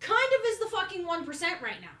kind of is the fucking 1%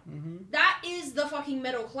 right now. Mhm. That is the fucking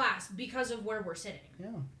middle class because of where we're sitting.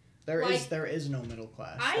 Yeah. There Like, is no middle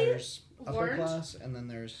class. I There's upper learned- class and then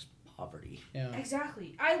there's Poverty. yeah.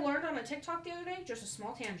 Exactly. I learned on a TikTok the other day, just a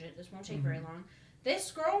small tangent, this won't take very long.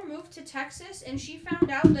 This girl moved to Texas and she found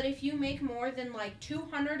out that if you make more than like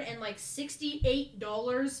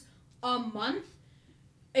 $268 a month,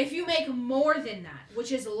 if you make more than that, which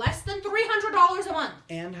is less than $300 a month,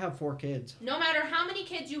 And have 4 kids. no matter how many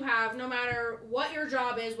kids you have, no matter what your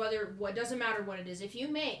job is, what doesn't matter what it is, if you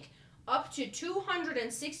make up to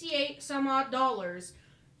 $268 some odd dollars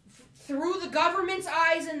through the government's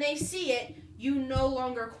eyes and they see it, you no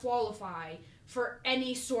longer qualify for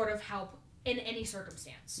any sort of help in any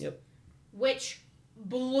circumstance. Yep. Which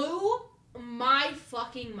blew my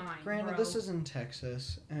fucking mind. Granted, bro. this is in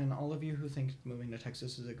Texas, and all of you who think moving to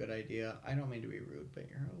Texas is a good idea, I don't mean to be rude, but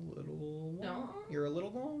you're a little No. You're a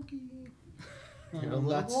little wonky. You're a little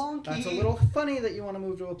that's a wonky. little funny that you want to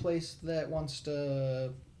move to a place that wants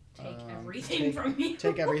to take everything take- from you.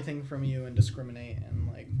 take everything from you and discriminate, and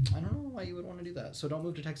like I don't know why you would want to do that. So don't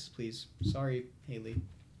move to Texas, please. Sorry, Haley.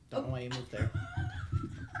 Don't know why you moved there.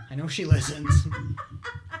 I know she listens.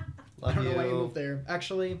 I don't know why you moved there.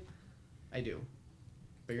 Actually, I do.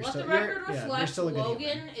 But you're Let still the record you're reflect, still a good Logan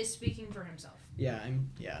human. is speaking for himself. Yeah, I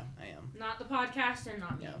am. Not the podcast and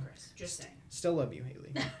not me Yeah. and Chris. Just saying. Still love you,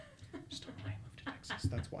 Haley. Just don't know why you moved to Texas.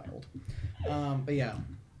 That's wild. But yeah.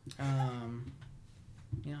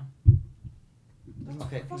 Yeah.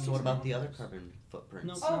 Okay, so what about the other carbon footprints?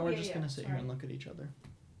 Nope, Oh, now we're yeah, just yeah, gonna sit here sorry. and look at each other.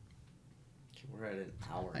 Okay, we're at an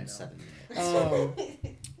hour I and know. 7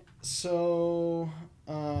 minutes. So,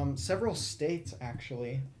 several states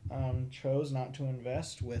actually chose not to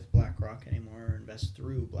invest with BlackRock anymore or invest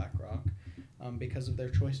through BlackRock because of their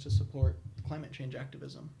choice to support climate change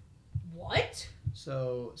activism. What?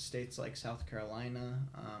 So, states like South Carolina,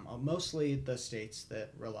 mostly the states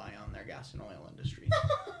that rely on their gas and oil industry.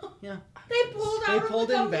 Yeah. They pulled They out pulled of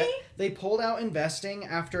the company? They pulled out investing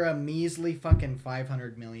after a measly fucking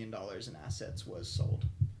 $500 million in assets was sold.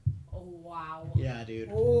 Oh, wow. Yeah,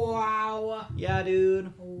 dude. Wow. Yeah,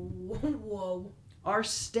 dude. Whoa. Our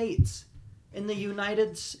states in the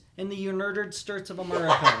United States of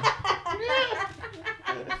America.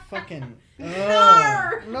 Fucking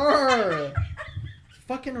Nar! Nar!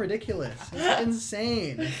 Fucking ridiculous. It's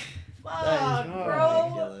insane. Fuck, That is bro.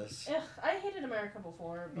 ridiculous. Ugh, I hated America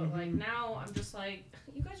before, but like Mhm. now I'm just like,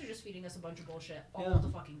 you guys are just feeding us a bunch of bullshit all Yeah. the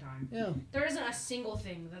fucking time. Yeah. There isn't a single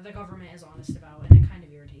thing that the government is honest about, and it kind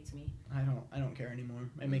of irritates me. I don't care anymore.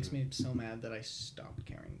 It makes me so mad that I stopped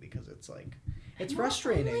caring because it's like it's And we're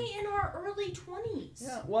frustrating. Only in our early 20s.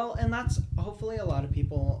 Yeah, well, and that's hopefully a lot of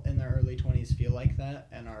people in their early 20s feel like that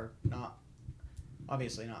and are not,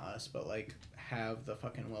 obviously not us, but like have the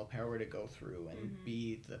fucking willpower to go through and Mhm.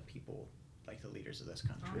 be the people, like the leaders of this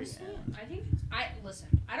country. Honestly, And I think listen.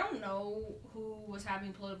 I don't know who was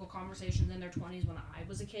having political conversations in their 20s when I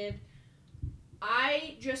was a kid.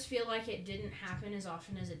 I just feel like it didn't happen as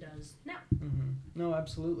often as it does now. No,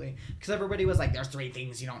 absolutely. Because everybody was like, there's 3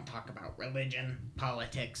 things you don't talk about: religion,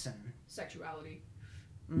 politics, and. Sexuality.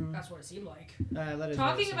 Mm, That's what it seemed like. that is what it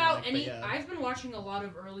Talking seemed about like, but any, yeah. I've been watching a lot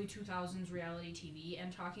of early 2000s reality TV,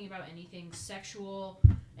 and talking about anything sexual,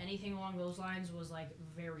 anything along those lines was like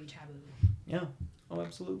very taboo. Oh,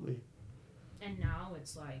 absolutely. And now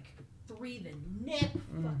it's like 3 the nip,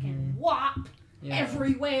 Mhm. fucking wop Yeah.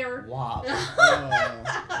 everywhere. Wow.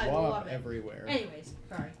 I Wop love it. everywhere. Anyways,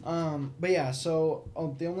 sorry. But yeah, so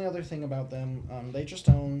the only other thing about them, they just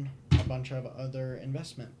own a bunch of other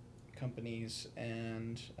investment companies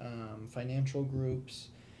and financial groups,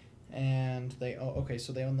 and they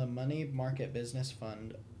so they own the money market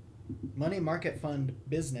fund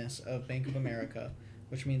business of Bank of America,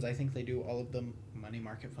 which means I think they do all of the money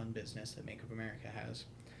market fund business that Bank of America has.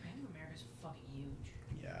 Bank of America's fucking huge.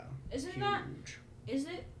 Yeah, Isn't huge. is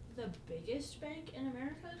it the biggest bank in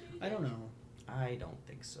America, do you think? I don't know. I don't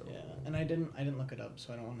think so. Yeah, and I didn't look it up,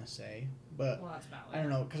 so I don't want to say, but. Well, that's valid. I don't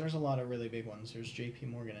know, because there's a lot of really big ones. There's J.P.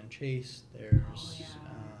 Morgan and Chase. There's. Oh, yeah.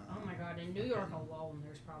 Oh my god, in New York alone,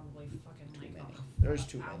 there's probably fucking like many. a There's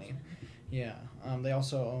too many. 1,000. Yeah. They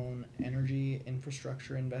also own energy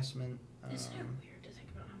infrastructure investment. Isn't it weird to think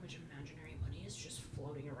about how much imaginary money is just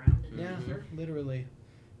floating around in Yeah, the ether? literally.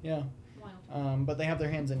 Yeah. Wild. But they have their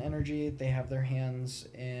hands in energy. They have their hands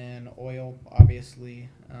in oil, obviously,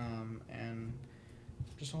 and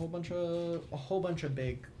just a whole bunch of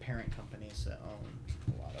big parent companies that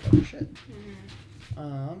own a lot of other shit.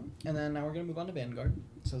 Mm-hmm. And then now we're gonna move on to Vanguard.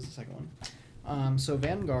 So it's the second one. So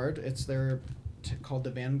Vanguard, it's called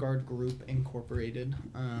the Vanguard Group Incorporated.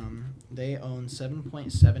 They own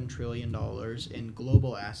 $7.7 trillion in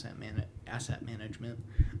global asset management.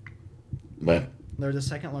 They're the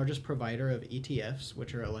second largest provider of ETFs,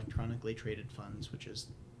 which are electronically traded funds, which is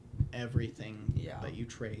everything that you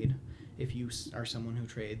trade if you are someone who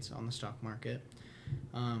trades on the stock market.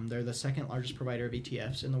 They're the second largest provider of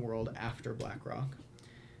ETFs in the world after BlackRock.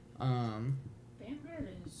 Vanguard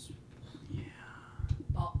is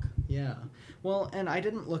bulk. Yeah. Well, and I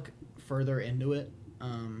didn't look further into it,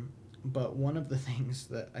 but one of the things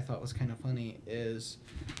that I thought was kind of funny is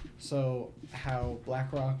how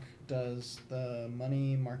BlackRock does the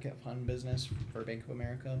money market fund business for Bank of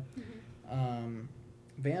America. Mm-hmm.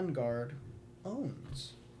 Vanguard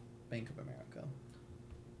owns Bank of America.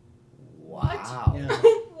 Wow. Yeah.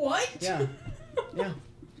 What? Yeah. Yeah.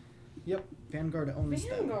 Yep. Vanguard owns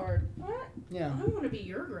them. Vanguard. What? Yeah. I want to be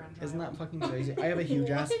your grandchild. Isn't that fucking crazy? I have a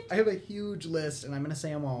huge list, and I'm gonna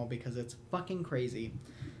say them all because it's fucking crazy.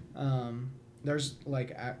 There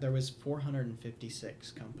was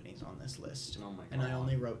 456 companies on this list, Oh my god. and I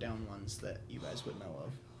only wrote down ones that you guys would know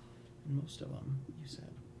of, and most of them you said.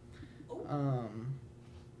 Oh.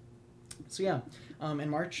 So yeah, in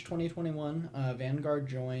March 2021, Vanguard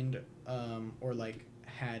joined,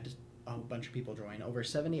 had a bunch of people join, over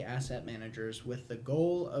 70 asset managers, with the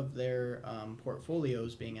goal of their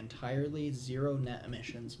portfolios being entirely zero net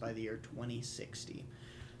emissions by the year 2060,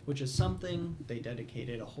 which is something they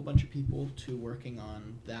dedicated a whole bunch of people to working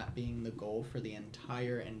on, that being the goal for the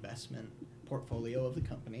entire investment portfolio of the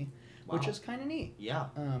company, which is kind of neat. Yeah.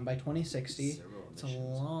 By 2060, Zero it's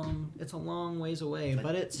emissions. a long ways away, Like,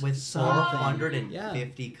 but it's with something.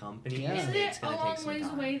 450 companies. Yeah. Isn't it's it a gonna long take some ways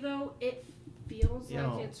time. away though? It feels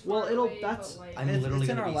Yo. like it's Well, far it'll- away, that's- but like, I'm It's literally in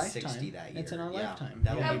gonna our be lifetime. 60 that year. It's in our Yeah. lifetime.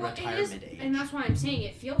 That'll Yeah. be well, it retirement is, age. and that's why I'm saying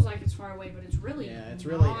it feels like it's far away, but it's really It's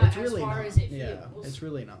not really as not. far as it Yeah, feels. it's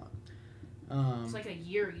really not. It's like a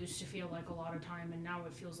year used to feel like a lot of time, and now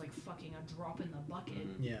it feels like fucking a drop in the bucket.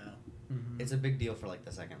 Mhm. Yeah. Mm-hmm. It's a big deal for like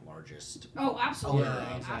the second largest Oh, absolutely, Yeah,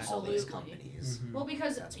 owner exactly. of all these absolutely. companies. Mhm. Well,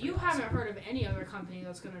 because That's you pretty haven't awesome. heard of any other company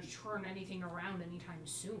that's going to turn anything around anytime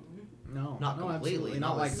soon. No, Not no, completely, absolutely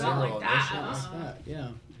not like with that. Not zero like that, emissions. Not like that,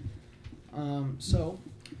 yeah.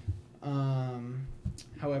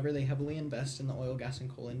 However, they heavily invest in the oil, gas, and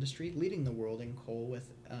coal industry, leading the world in coal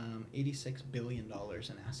with $86 billion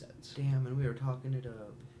in assets. Damn, and we were talking it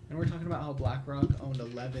up. And we're talking about how BlackRock owned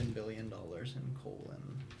 $11 billion in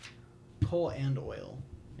coal and oil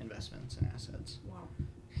investments and assets. Wow.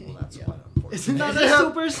 Well, that's Yeah. quite unfortunate. Isn't that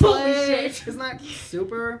super Holy slick? shit. Isn't that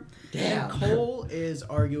super? Damn. And coal is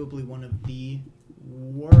arguably one of the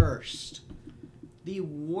worst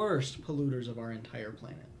polluters of our entire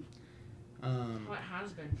planet. What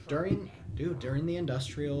has been for During the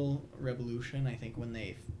Industrial Revolution, I think when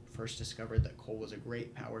they first discovered that coal was a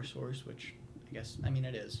great power source, which it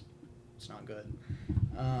is. It's not good.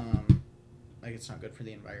 It's not good for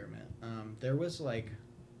the environment. There was like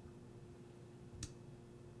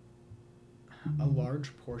a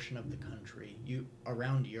large portion of the country,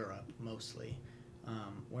 around Europe mostly,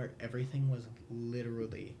 where everything was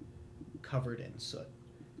literally covered in soot.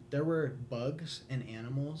 There were bugs and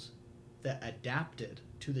animals that adapted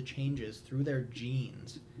to the changes through their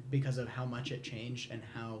genes because of how much it changed and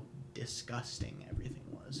how disgusting everything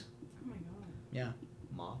was. Oh my god. Yeah.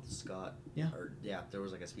 Moths got there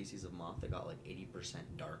was like a species of moth that got like 80%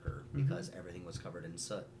 darker because everything was covered in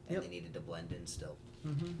soot and Yep. they needed to blend in still.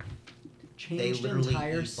 Mm-hmm. Changed literally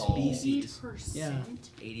entire evolved. species. 80%? Yeah.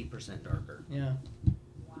 80% darker. Yeah.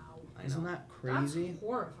 Wow. I Isn't know. that crazy? That's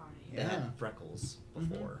horrifying. They Yeah. had freckles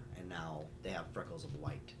before and now they have freckles of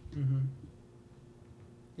white. Mm-hmm.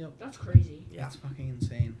 That's crazy. Yeah. That's fucking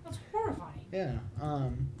insane. That's horrifying. Yeah.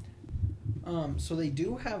 So they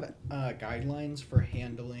do have guidelines for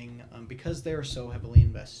handling, because they're so heavily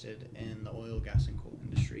invested in the oil, gas, and coal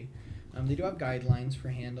industry. They do have guidelines for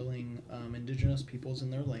handling indigenous peoples in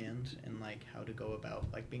their land and like how to go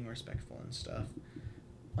about like being respectful and stuff.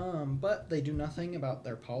 But they do nothing about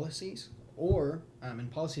their policies and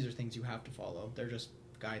policies are things you have to follow. They're just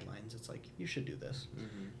guidelines. It's like you should do this.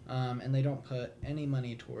 Mm-hmm. And they don't put any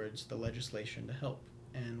money towards the legislation to help.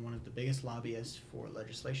 And one of the biggest lobbyists for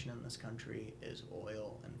legislation in this country is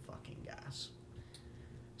oil and fucking gas.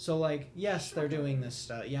 So, like, yes, they're doing this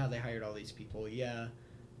stuff. Yeah, they hired all these people. Yeah,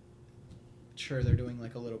 sure, they're doing,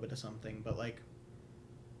 like, a little bit of something. But, like,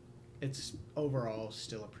 it's overall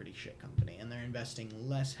still a pretty shit company, and they're investing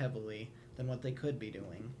less heavily than what they could be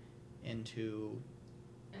doing into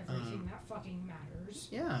Everything that fucking matters.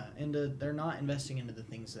 they're not investing into the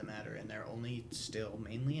things that matter, and they're only still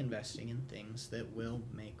mainly investing in things that will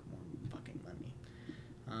make more fucking money.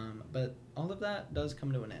 But all of that does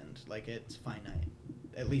come to an end. Like, it's finite.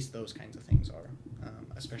 At least those kinds of things are,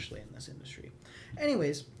 especially in this industry.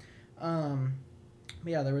 Anyways,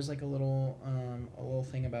 there was like a little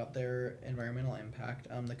thing about their environmental impact.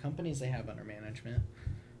 The companies they have under management.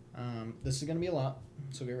 This is going to be a lot,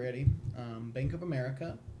 so get ready. Bank of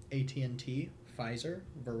America, AT&T, Pfizer,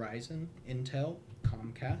 Verizon, Intel,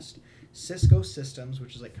 Comcast, Cisco Systems,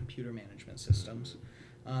 which is like computer management systems,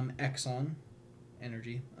 Exxon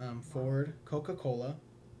Energy, Ford, Coca-Cola,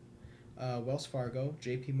 Wells Fargo,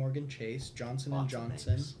 JP Morgan Chase, Johnson &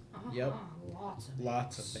 Johnson. Yep.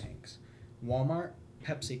 Lots of banks. Walmart,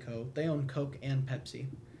 PepsiCo. They own Coke and Pepsi.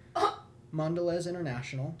 Mondelez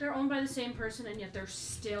International. They're owned by the same person, and yet they're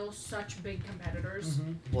still such big competitors.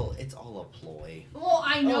 Mm-hmm. Well, it's all a ploy. Well,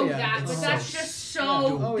 I know that, It's but that's so just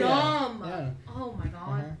so dumb. Yeah. Oh my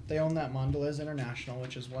god. They own that Mondelez International,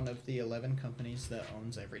 which is one of the 11 companies that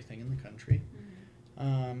owns everything in the country.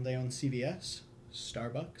 Mm-hmm. They own CVS,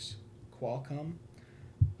 Starbucks, Qualcomm,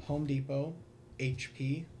 Home Depot,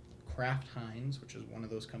 HP, Kraft Heinz, which is one of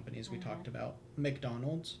those companies we talked about,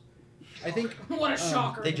 McDonald's. I think What a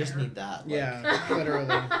shocker. They just there. need that. Like, yeah,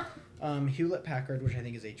 literally. Hewlett Packard, which I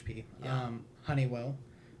think is HP. Yeah. Honeywell,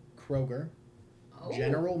 Kroger, Oh.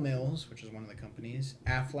 General Mills, which is one of the companies,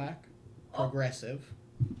 Aflac, Progressive.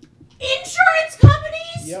 Insurance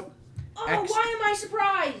companies? Yep. Oh, why am I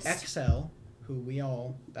surprised? Xcel,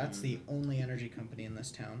 that's the only energy company in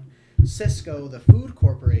this town. Cisco, the food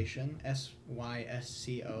corporation,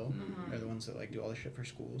 SYSCO. They're the ones that like do all the shit for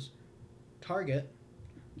schools. Target.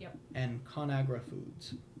 Yep. And ConAgra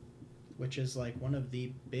Foods, which is like one of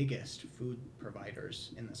the biggest food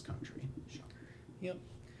providers in this country. Yep.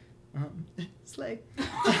 Slay.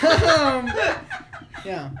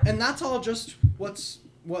 Yeah, and that's all just what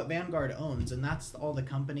Vanguard owns, and that's all the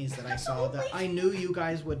companies that I saw that I knew you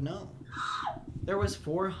guys would know. There was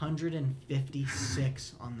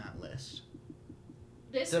 456 on that list.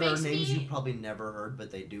 This that are makes names me... you probably never heard, but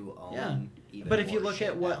they do own. Yeah. Even But if you more look shit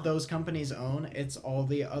at what now. those companies own, it's all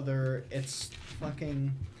the other. It's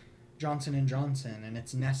fucking Johnson & Johnson, and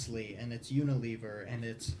it's Nestle, and it's Unilever, and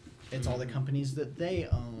it's all the companies that they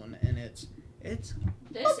own, and it's This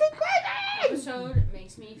fucking crazy! episode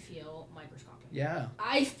makes me feel microscopic. Yeah.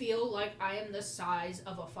 I feel like I am the size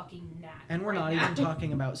of a fucking gnat. And we're right not now. even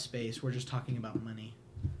talking about space. We're just talking about money.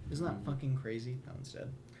 Isn't that fucking crazy? That one's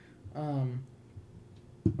dead.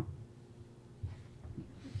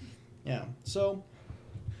 Yeah. So,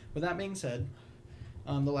 with that being said,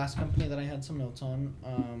 the last company that I had some notes on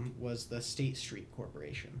was the State Street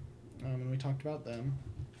Corporation. And we talked about them.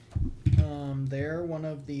 They're one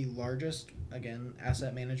of the largest, again,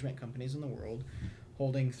 asset management companies in the world,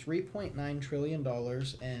 holding $3.9 trillion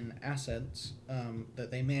in assets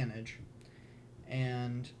that they manage.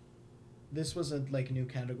 And this was a new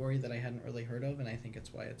category that I hadn't really heard of, and I think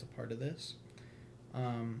it's why it's a part of this.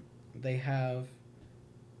 They have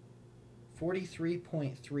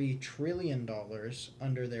 $43.3 trillion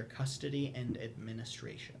under their custody and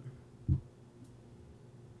administration.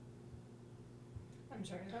 I'm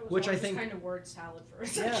sorry, that was Which all I just think- kind of word salad for a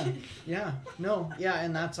second.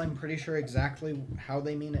 And that's, I'm pretty sure, exactly how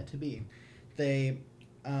they mean it to be. They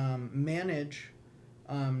manage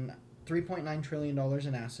 $3.9 trillion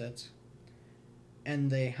in assets, and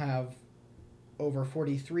they have over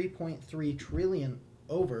 43.3 trillion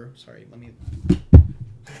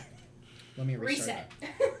let me restart.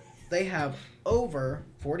 Reset. They have over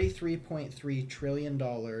 $43.3 trillion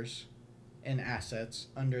in assets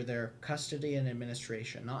under their custody and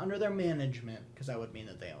administration, not under their management, because that would mean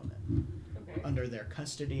that they own it. Okay. Under their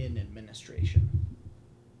custody and administration.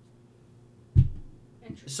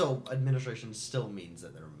 Interesting. So administration still means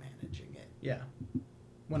that they're managing it. Yeah.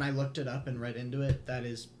 When I looked it up and read into it, that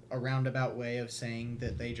is a roundabout way of saying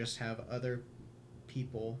that they just have other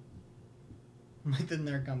people within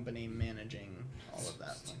their company managing all of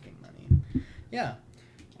that fucking money. Yeah.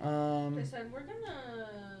 They said we're gonna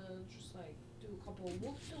just do a couple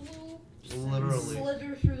whoop-de-whoop, Literally.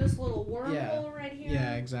 slither through this little wormhole right here.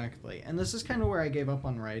 Yeah, exactly. And this is kind of where I gave up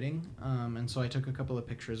on writing. And so I took a couple of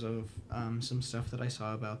pictures of some stuff that I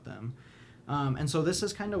saw about them. And so this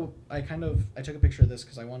is I took a picture of this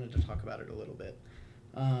because I wanted to talk about it a little bit.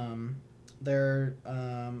 They're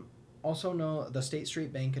also know the State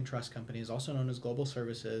Street Bank and Trust Company is also known as Global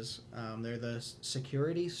Services. They're the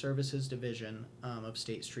security services division of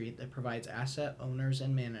State Street that provides asset owners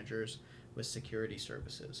and managers with security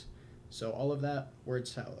services. So all of that word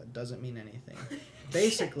salad doesn't mean anything.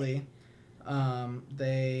 Basically,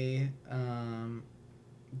 they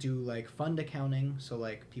do like fund accounting. So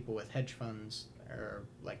like people with hedge funds or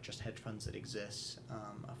like just hedge funds that exist.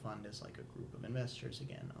 A fund is like a group of investors,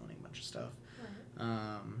 again, owning a bunch of stuff.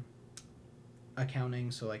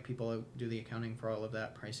 Accounting, so like people do the accounting for all of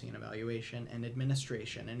that, pricing and evaluation, and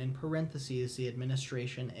administration. And in parentheses, the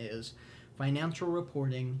administration is financial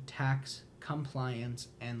reporting, tax, compliance,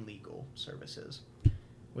 and legal services,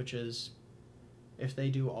 which is, if they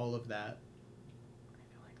do all of that, I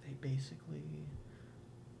feel like they basically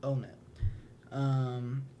own it.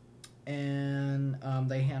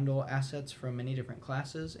 They handle assets from many different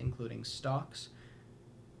classes, including stocks,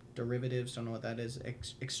 derivatives, don't know what that is,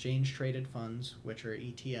 exchange traded funds, which are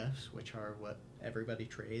ETFs, which are what everybody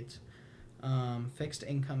trades, fixed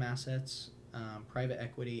income assets, private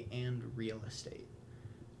equity, and real estate.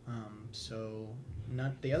 So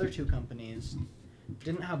not the other two companies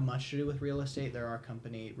didn't have much to do with real estate. There are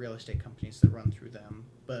real estate companies that run through them,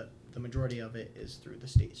 but the majority of it is through the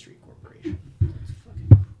State Street Corporation. That's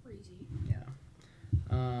fucking crazy. Yeah.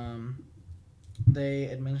 They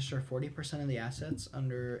administer 40% of the assets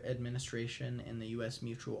under administration in the U.S.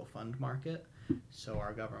 mutual fund market. So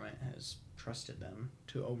our government has trusted them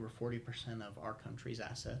to over 40% of our country's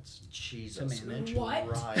assets Jesus to manage. What?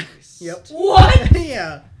 Christ. Yep. What?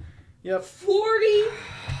 Yeah. Yep.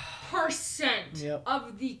 40% Yep.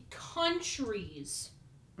 of the countries,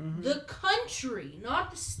 Mm-hmm. the country, not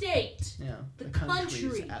the state. Yeah. the country's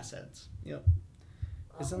country. assets. Yep.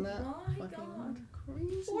 Isn't that Oh my fucking God.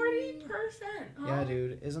 crazy? 40%. Huh? Yeah,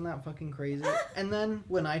 dude. Isn't that fucking crazy? And then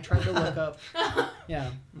when I tried to look up,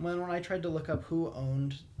 when I tried to look up who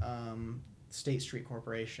owned State Street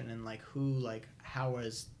Corporation and like how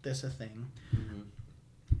is this a thing?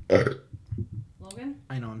 Mm-hmm. Logan?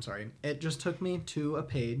 I know, I'm sorry. It just took me to a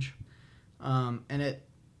page, and it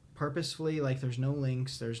purposefully, like, there's no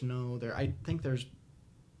links, I think there's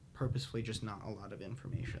purposefully just not a lot of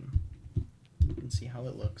information. You can see how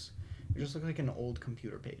it looks. It just looks like an old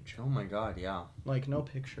computer page. Oh my God, yeah. Like, no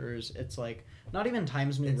pictures. It's like, not even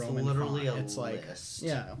Times New It's Roman literally font. a It's like, list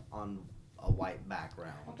yeah. on a white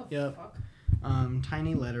background. What the Yep. fuck?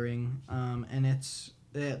 Tiny lettering, and it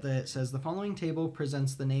says the following table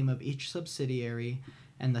presents the name of each subsidiary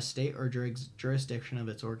and the state or jurisdiction of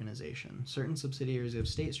its organization. Certain subsidiaries of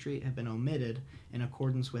State Street have been omitted in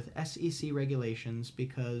accordance with SEC regulations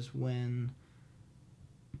because when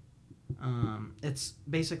it's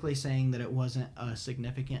basically saying that it wasn't a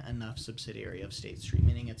significant enough subsidiary of State Street,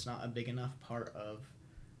 meaning it's not a big enough part of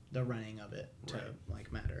the running of it to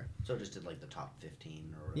like matter. So it just did like the top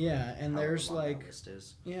 15 or whatever. Yeah, and there's long that like list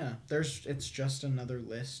is. yeah, it's just another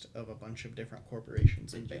list of a bunch of different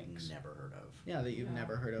corporations and That banks. you've never heard of. Yeah, that you've Yeah.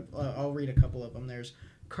 never heard of. I'll read a couple of them. There's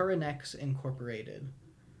Curanex Incorporated.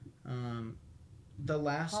 The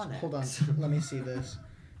last hold on, Connex. let me see this.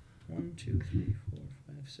 1, 2, 3, 4,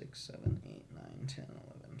 5, 6, 7, 8, 9, 10, 11,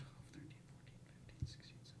 12, 13, 14, 15,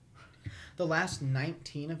 16, 17. The last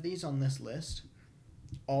 19 of these on this list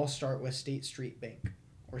all start with State Street Bank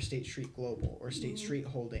or State Street Global or State Street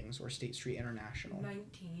Holdings or State Street International.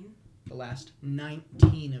 19. The last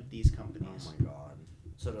 19 of these companies. Oh my God.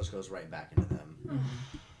 So it just goes right back into them.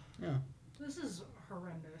 Yeah. This is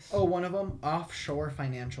horrendous. Oh, one of them, Offshore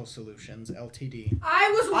Financial Solutions Ltd. I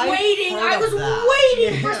was I've waiting. heard I of was that.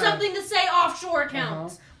 waiting for Yeah. something to say offshore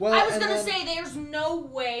accounts. Well, I was and gonna then- say there's no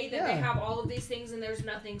way that they Yeah. have all of these things and there's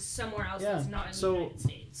nothing somewhere else Yeah. that's not in So- the United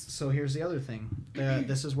States. So here's the other thing.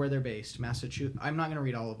 This is where they're based. Massachusetts. I'm not gonna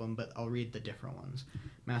read all of them, but I'll read the different ones.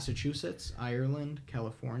 Massachusetts, Ireland,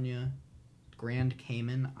 California, Grand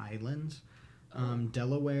Cayman Islands,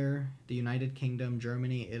 Delaware, the United Kingdom,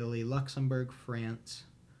 Germany, Italy, Luxembourg, France,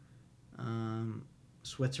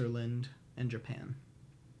 Switzerland, and Japan.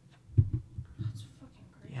 That's fucking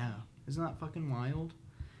crazy. Yeah, isn't that fucking wild?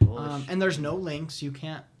 Bullish. And there's no links. You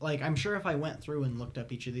can't, like, I'm sure if I went through and looked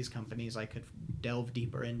up each of these companies, I could delve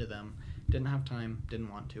deeper into them. Didn't have time, didn't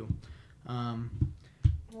want to.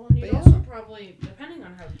 Well, and you But also yeah. probably, depending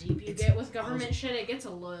on how deep you It's- get with government shit, it gets a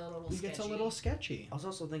little It sketchy. gets a little sketchy. I was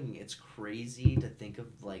also thinking it's crazy to think of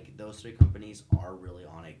like those three companies are really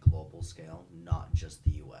on a global scale, not just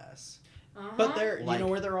the U.S. Uh-huh. But they're, Like- you know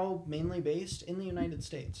where they're all mainly based? In the United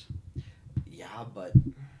States. Yeah, but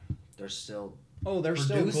they're still Oh, they're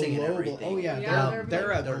still Producing and global. everything. Oh, yeah, Yeah,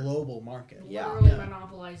 they're a they're- global market. Yeah. literally Yeah.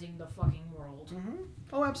 monopolizing the fucking world. Mm-hmm.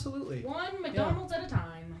 Oh, absolutely. One McDonald's at a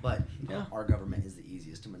time. but Yeah. our government is the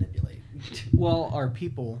easiest to manipulate. Well, our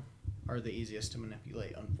people are the easiest to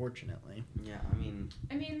manipulate, unfortunately. Yeah, I mean,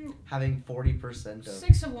 I mean, having 40% of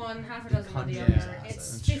 6 of one, half a dozen of the country's other.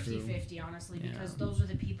 assets. It's That's 50-50, honestly, Yeah. because those are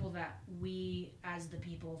the people that we, as the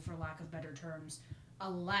people, for lack of better terms,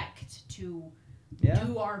 elect to Yeah.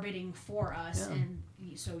 do our bidding for us. Yeah. And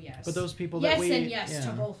so, yes. But those people yes that we... and yes yeah.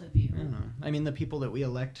 to both of you. Yeah. I mean, the people that we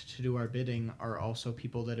elect to do our bidding are also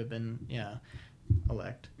people that have been,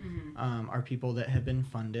 are people that have been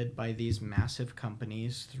funded by these massive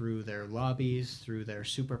companies through their lobbies, through their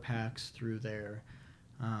super PACs, through their...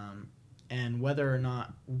 and whether or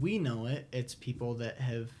not we know it, it's people that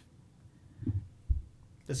have...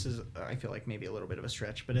 This is, I feel like, maybe a little bit of a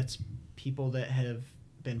stretch, but it's people that have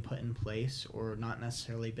been put in place, or not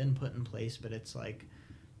necessarily been put in place, but it's like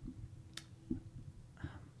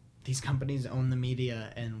these companies own the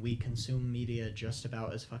media, and we consume media just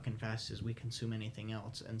about as fucking fast as we consume anything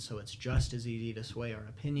else, and so it's just as easy to sway our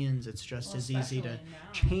opinions. It's just as easy to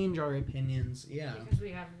change our opinions. Yeah, Because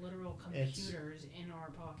we have literal It's- computers in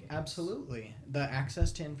our pockets. absolutely. The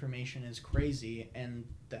access to information is crazy, and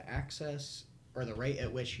the access, or the rate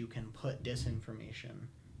at which you can put disinformation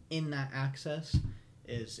in that access,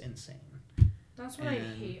 is insane. That's what I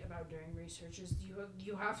And- hate about doing research is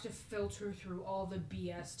you have to filter through all the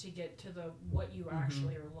BS to get to the what you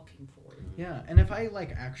actually are looking for. Yeah, and if I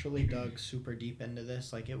actually dug super deep into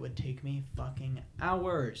this, it would take me fucking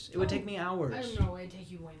hours. It would take me hours. I don't know, it'd take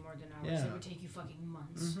you way more than hours. Yeah. It would take you fucking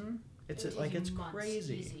months. Mm-hmm. It's It would take you it's months,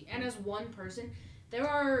 crazy. easy. And as one person, there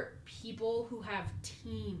are people who have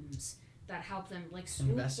teams that help them. Like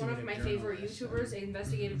Swoop, one of my favorite YouTubers,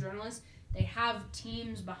 investigative journalists, they have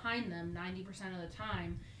teams behind them 90% of the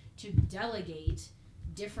time to delegate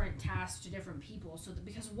different tasks to different people. So that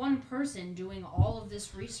because one person doing all of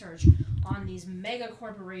this research on these mega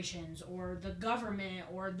corporations or the government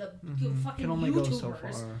or the fucking Can only YouTubers, go so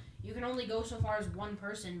far. you can only go so far as one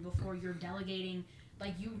person before you're delegating.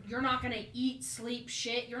 Like you're not gonna eat, sleep,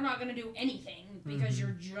 shit. You're not gonna do anything because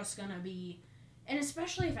you're just gonna be, and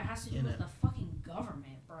especially if it has to do with the fucking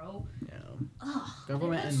government, bro. Yeah. Ugh,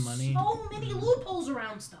 Government there's and money. So many loopholes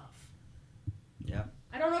around stuff. Yeah.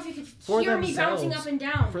 I don't know if you could For hear me bouncing themselves. up and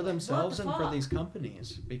down. For What themselves the and for fuck? these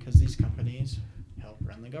companies, because these companies help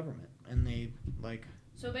run the government, and they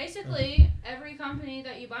So basically, every company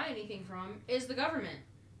that you buy anything from is the government.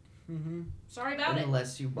 Mm-hmm. Sorry about it.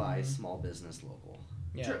 Unless you buy small business local.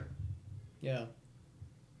 Yeah. True. Yeah.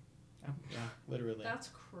 Yeah, literally. That's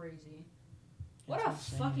crazy. What It's a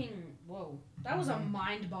insane. fucking whoa! That was a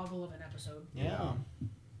mind boggle of an episode. Yeah.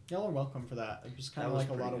 Y'all are welcome for that. It was kind That of was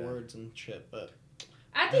like a lot of pretty good. words and shit, but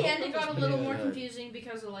At I the hope end, that it got a was little pretty more good. confusing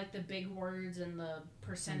because of the big words and the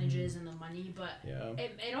percentages and the money, but yeah.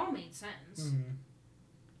 it all made sense. Mm-hmm.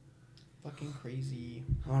 Fucking crazy.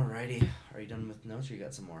 Alrighty. Are you done with notes or you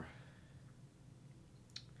got some more?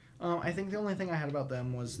 I think the only thing I had about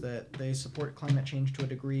them was that they support climate change to a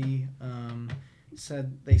degree.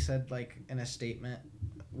 They said in a statement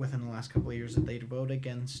within the last couple of years that they'd vote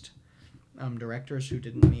against directors who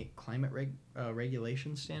didn't meet climate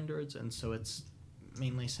regulation standards, and so it's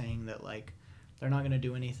mainly saying that they're not going to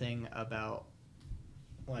do anything about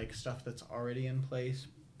stuff that's already in place,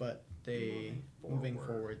 but they moving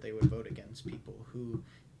forward they would vote against people who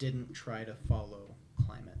didn't try to follow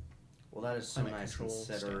climate. Well, that is so Climate nice control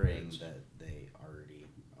considering standards. that they already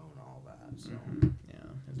own all that. So Yeah,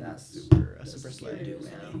 that's super doesn't slay. do Yeah.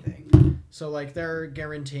 anything. So they're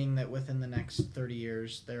guaranteeing that within the next 30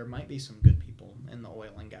 years there might be some good people in the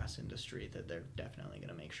oil and gas industry that they're definitely going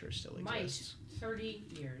to make sure still exists. 30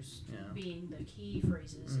 years Yeah. being the key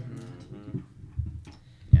phrases in that. Mhm.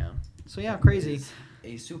 Yeah. So yeah, crazy. It's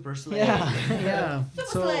a super slay. Yeah, yeah. Super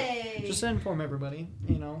So slay! just to inform everybody,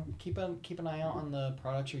 keep an eye out on the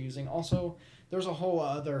products you're using. Also, there's a whole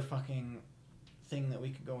other fucking thing that we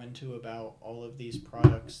could go into about all of these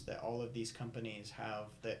products that all of these companies have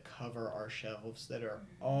that cover our shelves that are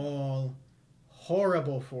all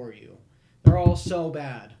horrible for you. They're all so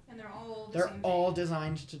bad. And they're all the They're same all thing.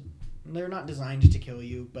 designed to. They're not designed to kill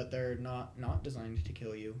you, but they're not designed to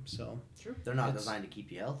kill you. So They're not It's- designed to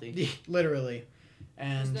keep you healthy. literally,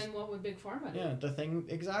 'Cause and then what would Big Pharma do? yeah, the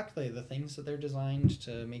things that they're designed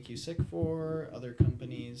to make you sick for, other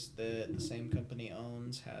companies that the same company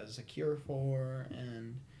owns has a cure for,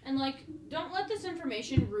 and And don't let this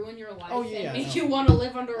information ruin your life Oh, yeah, and make no. you want to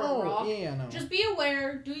live under a rock. no. Just be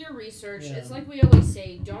aware, do your research. Yeah. It's like we always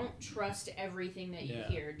say, don't trust everything that you Yeah.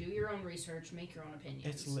 hear. Do your own research, make your own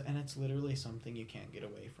opinions. It's literally something you can't get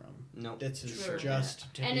away from. Nope. It's True.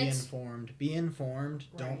 just to And be it's- informed. Be informed.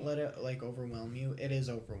 Don't Right. let it overwhelm you. It is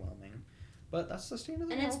overwhelming, But that's the state of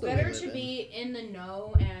the And world. it's that we better live to in. be in the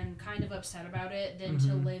know and kind of upset about it than to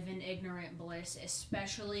Mhm. live in ignorant bliss,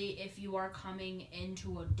 especially if you are coming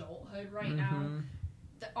into adulthood right now. Mhm.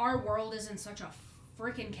 Our world is in such a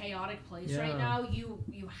freaking chaotic place right Yeah. now.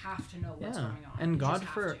 You have to know what's going on. And You God just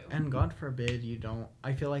have to. and God forbid you don't.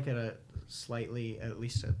 I feel like at a slightly, at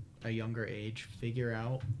least at a younger age, figure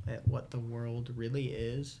out what the world really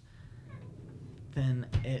is. Then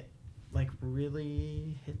it like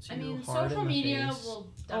really hits you I mean, hard social in the media face. will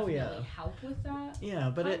Oh, definitely yeah. help with that. Yeah,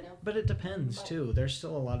 but Kind of. it depends But- too. There's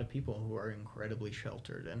still a lot of people who are incredibly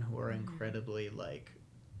sheltered and who are Mhm. incredibly like,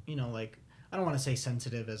 like I don't want to say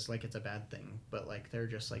sensitive as like it's a bad thing, but like they're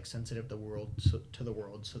just like sensitive to the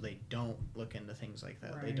world, so they don't look into things like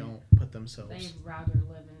that. They Right. don't put themselves. They'd rather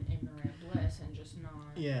live in ignorant bliss and just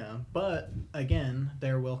not. Yeah, but again,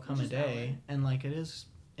 there will come Which a is day, valid. and like it is,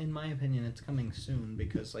 in my opinion, it's coming soon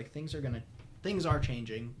because like things are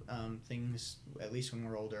changing. Things, at least when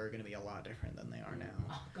we're older, are gonna be a lot different than they are now.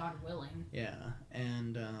 Oh, God willing. Yeah,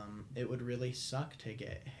 and it would really suck to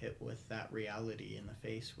get hit with that reality in the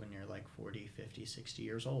face when you're like 40, 50, 60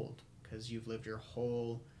 years old because you've lived your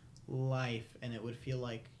whole life and it would feel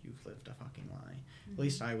like you've lived a fucking lie. At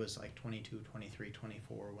least I was like 22, 23,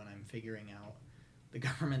 24 when I'm figuring out the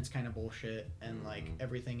government's kind of bullshit and like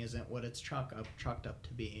everything isn't what it's chalked up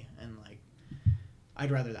to be, and like I'd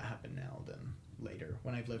rather that happen now than later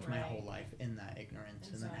when I've lived my Right. whole life in that ignorance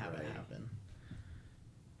and then have it Exactly. happen.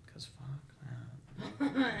 Because fuck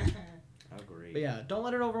that. Agree. But yeah, don't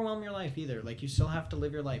let it overwhelm your life either. Like, you still have to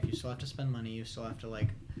live your life. You still have to spend money. You still have to, like,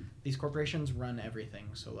 these corporations run everything.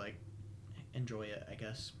 So, like, enjoy it, I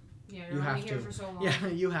guess. Yeah, You you're have only here to. for so long. Yeah,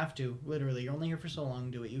 you have to. Literally, you're only here for so long.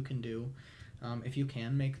 Do what you can do. If you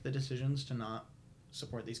can make the decisions to not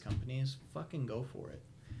support these companies, fucking go for it.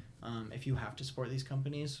 If you have to support these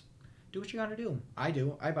companies, do what you gotta do. I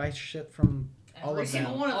do. I buy shit from all Every of them.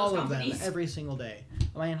 single one of those All of them. companies. Every single day.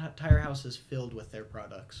 My entire house is filled with their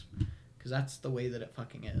products. Because that's the way that it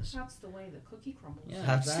fucking is. That's the way the cookie crumbles. Yeah,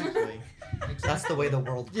 That's- exactly. That's the way the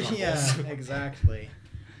world crumbles. Yeah, exactly.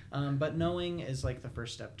 But knowing is like the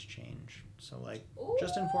first step to change. So like,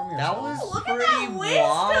 just inform That yourself. was look pretty at that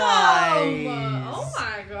wisdom! wise. Oh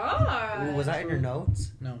my god! Ooh, was that in your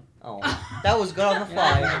notes? No. Oh, that was good on the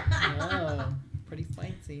fly. Yeah, pretty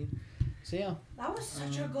fancy. So yeah. That was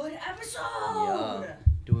such a Um, good episode. Yeah.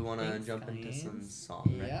 Do we want to Thanks, jump into some guys.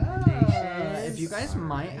 song Yeah. recommendations? If you guys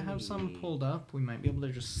might have some Alrighty. pulled up, we might be able to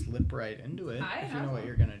just slip right into it. I if you have know what one.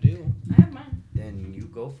 you're gonna do. I have mine. Then you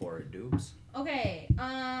go for it, Dubes. Okay,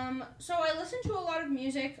 so I listen to a lot of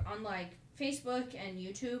music on like Facebook and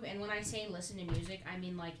YouTube, and when I say listen to music, I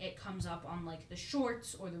mean like it comes up on like the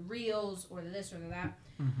shorts or the reels or the this or the that.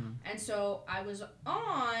 Mm-hmm. And so I was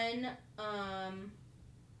on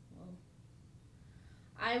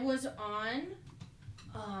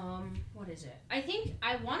what is it? I think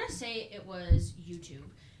I want to say it was YouTube.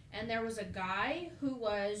 And there was a guy who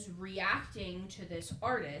was reacting to this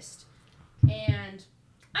artist, and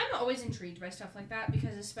I'm always intrigued by stuff like that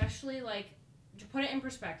because especially like to put it in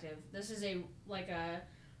perspective, this is a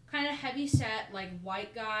kind of heavy set like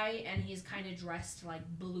white guy, and he's kind of dressed like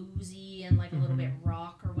bluesy and like a little bit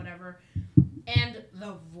rock or whatever. And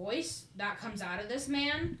the voice that comes out of this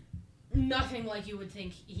man, nothing like you would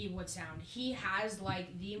think he would sound. He has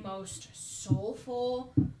like the most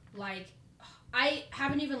soulful, like, I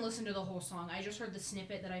haven't even listened to the whole song. I just heard the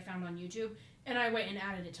snippet that I found on YouTube, and I went and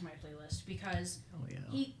added it to my playlist because Oh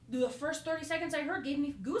yeah. the first 30 seconds I heard gave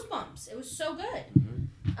me goosebumps. It was so good.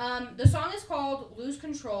 Mhm. The song is called Lose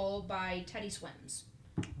Control by Teddy Swims.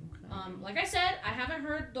 Okay. Like I said, I haven't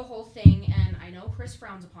heard the whole thing, and I know Chris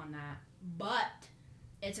frowns upon that, but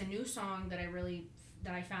it's a new song that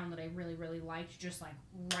I found that I really, really liked, just like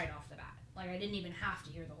right off the bat. Like I didn't even have to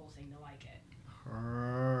hear the whole thing to like it.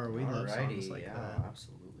 We love songs Alrighty, like yeah, that.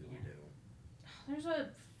 absolutely we do. There's a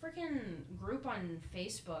freaking group on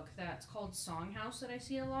Facebook that's called Songhouse that I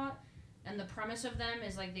see a lot. And the premise of them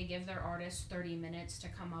is like they give their artists 30 minutes to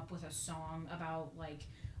come up with a song about like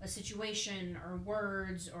a situation or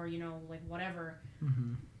words or, you know, like whatever.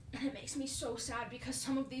 Mm-hmm. And it makes me so sad because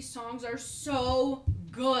some of these songs are so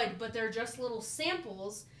good, but they're just little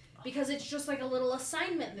samples because it's just like a little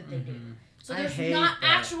assignment that they do. So I there's hate not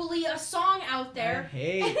that. actually a song out I there.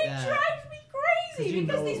 hate And it that. drives me 'Cause crazy you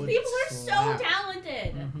because know it these would people are slap. so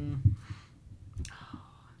talented. Mm-hmm.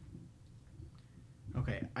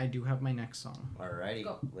 Okay, I do have my next song. Alrighty,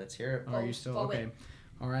 Go. let's hear it. Oh, are you still Go okay?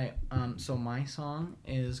 All right. So my song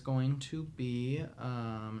is going to be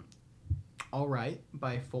 "All Right"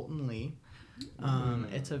 by Fulton Lee.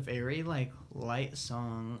 It's a very like light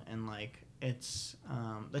song, and like it's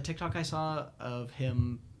the TikTok I saw of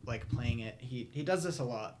him like playing it. He does this a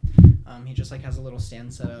lot. He just like has a little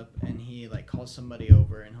stand set up, and he like calls somebody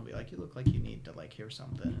over, and he'll be like, "You look like you need to like hear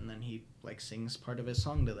something," and then he like sings part of his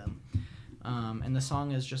song to them. And the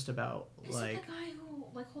song is just about Is like. it the guy who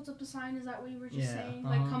like holds up the sign? Is that what you were just Yeah, saying?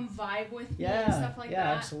 Like, come vibe with me Yeah, and stuff like yeah,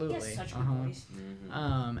 that. absolutely. He has such a Uh-huh. good voice.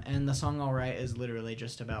 And the song "All Right" is literally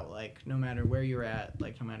just about like no matter where you're at,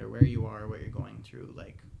 like no matter where you are, what you're going through,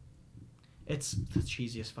 like it's the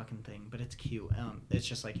cheesiest fucking thing, but it's cute. It's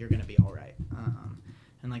just like you're gonna be all right.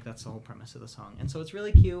 And like that's the whole premise of the song. And so it's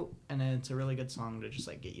really cute, and it's a really good song to just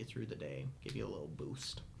like get you through the day, give you a little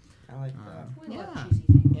boost. I like that. We love Yeah. cheesy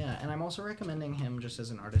things. Yeah, and I'm also recommending him just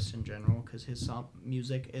as an artist in general because his song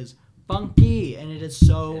music is funky and it is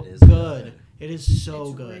so It is good. good. It is so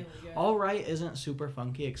It's good. really good. All Right isn't super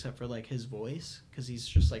funky except for like his voice because he's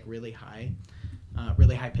just like really high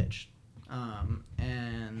pitched.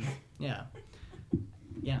 And yeah,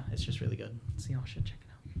 it's just really good. So y'all should check it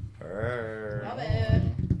out. Love it.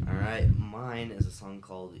 All right, mine is a song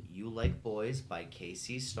called "You Like Boys" by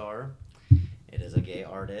Casey Starr. It is a gay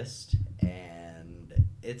artist, and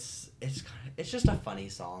it's just a funny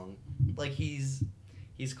song. Like he's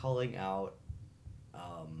calling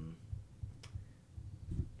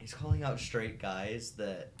out straight guys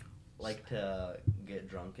that like to get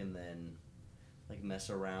drunk and then like mess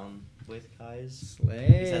around with guys. Slay.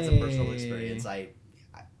 He's had some personal experience. I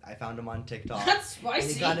found him on TikTok. That's And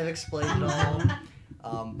spicy. he kind of explained it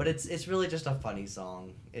all. But it's really just a funny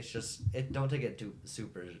song. Don't take it too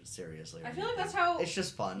super seriously. or I feel like anything. that's how. It's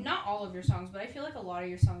just fun. Not all of your songs, but I feel like a lot of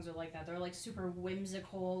your songs are like that. They're like super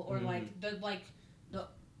whimsical, or like the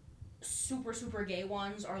super gay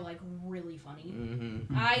ones are like really funny.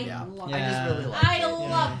 Mm-hmm. I Yeah. love Yeah. I that. just really like I it.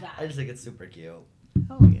 love that. I just think it's super cute.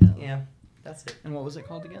 Oh yeah. Yeah, that's it. And what was it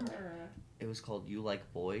called again? It was called "You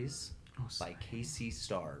Like Boys" Oh, by Casey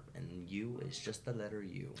Starr, and "U" is just the letter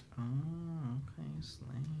U. Oh, okay, slay.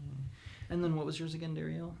 And then what was yours again,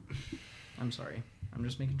 Dario? I'm sorry. I'm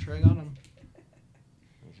just making sure I got them.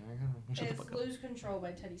 Shut the It's fuck up. Lose Control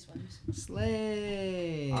by Teddy Swims.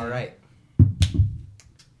 Slay. All right.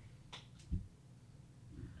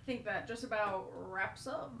 I think that just about wraps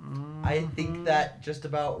up. I think that just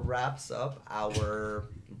about wraps up our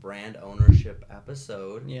brand ownership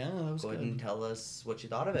episode. Yeah, that was Go ahead good. and tell us what you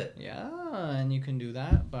thought of it. Yeah, and you can do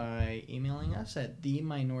that by emailing us at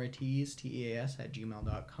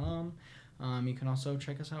theminoritiesteas@gmail.com. You can also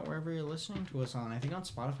check us out wherever you're listening to us on. I think on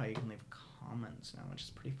Spotify you can leave comments now, which is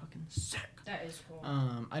pretty fucking sick. That is cool.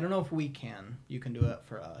 I don't know if we can. You can do it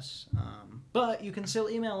for us. But you can still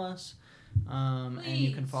email us. And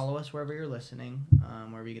you can Please. follow us wherever you're listening,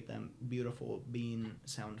 wherever you get them beautiful bean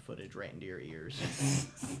sound footage right into your ears.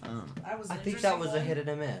 I think that was a hit and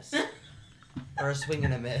a miss. Or a swing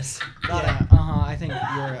and a miss. Not Yeah,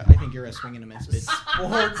 I think you're a swing and a miss, bitch.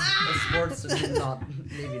 sports,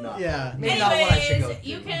 maybe not. Yeah. Maybe not what I should go Anyways,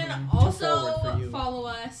 you through. can Too also forward for you. follow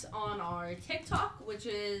us on our TikTok, which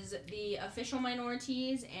is the official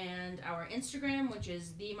minorities, and our Instagram, which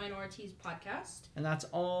is the Minorities Podcast. And that's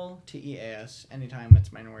all TEAS anytime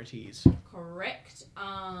it's minorities. Correct.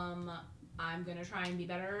 I'm gonna try and be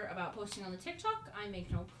better about posting on the TikTok. I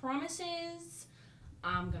make no promises.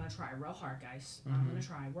 I'm gonna try real hard, guys. I'm gonna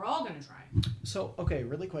try. We're all gonna try. So, okay,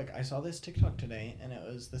 really quick, I saw this TikTok today, and it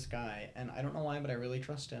was this guy, and I don't know why, but I really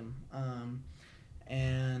trust him.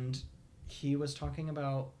 And he was talking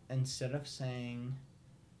about, instead of saying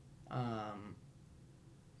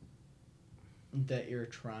that you're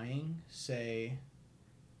trying, say,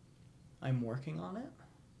 I'm working on it.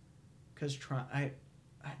 Because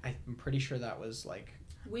I'm pretty sure that was like...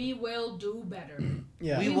 We will do better.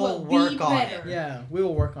 Yeah. We We will will be work on better. it. Yeah, we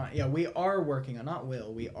will work on it. Yeah, we are working on, not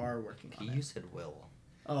will, we are working on You it. said will.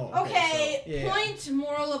 Oh, Okay, so, yeah. point,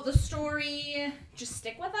 moral of the story, just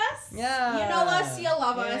stick with us. Yeah. You know us, you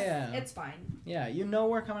love us. Yeah. It's fine. Yeah, you know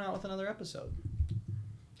we're coming out with another episode.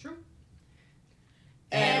 True.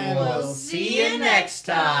 And we'll see you next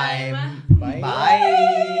time. Bye.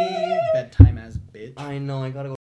 Bye. Bedtime as bitch. I know, I gotta go.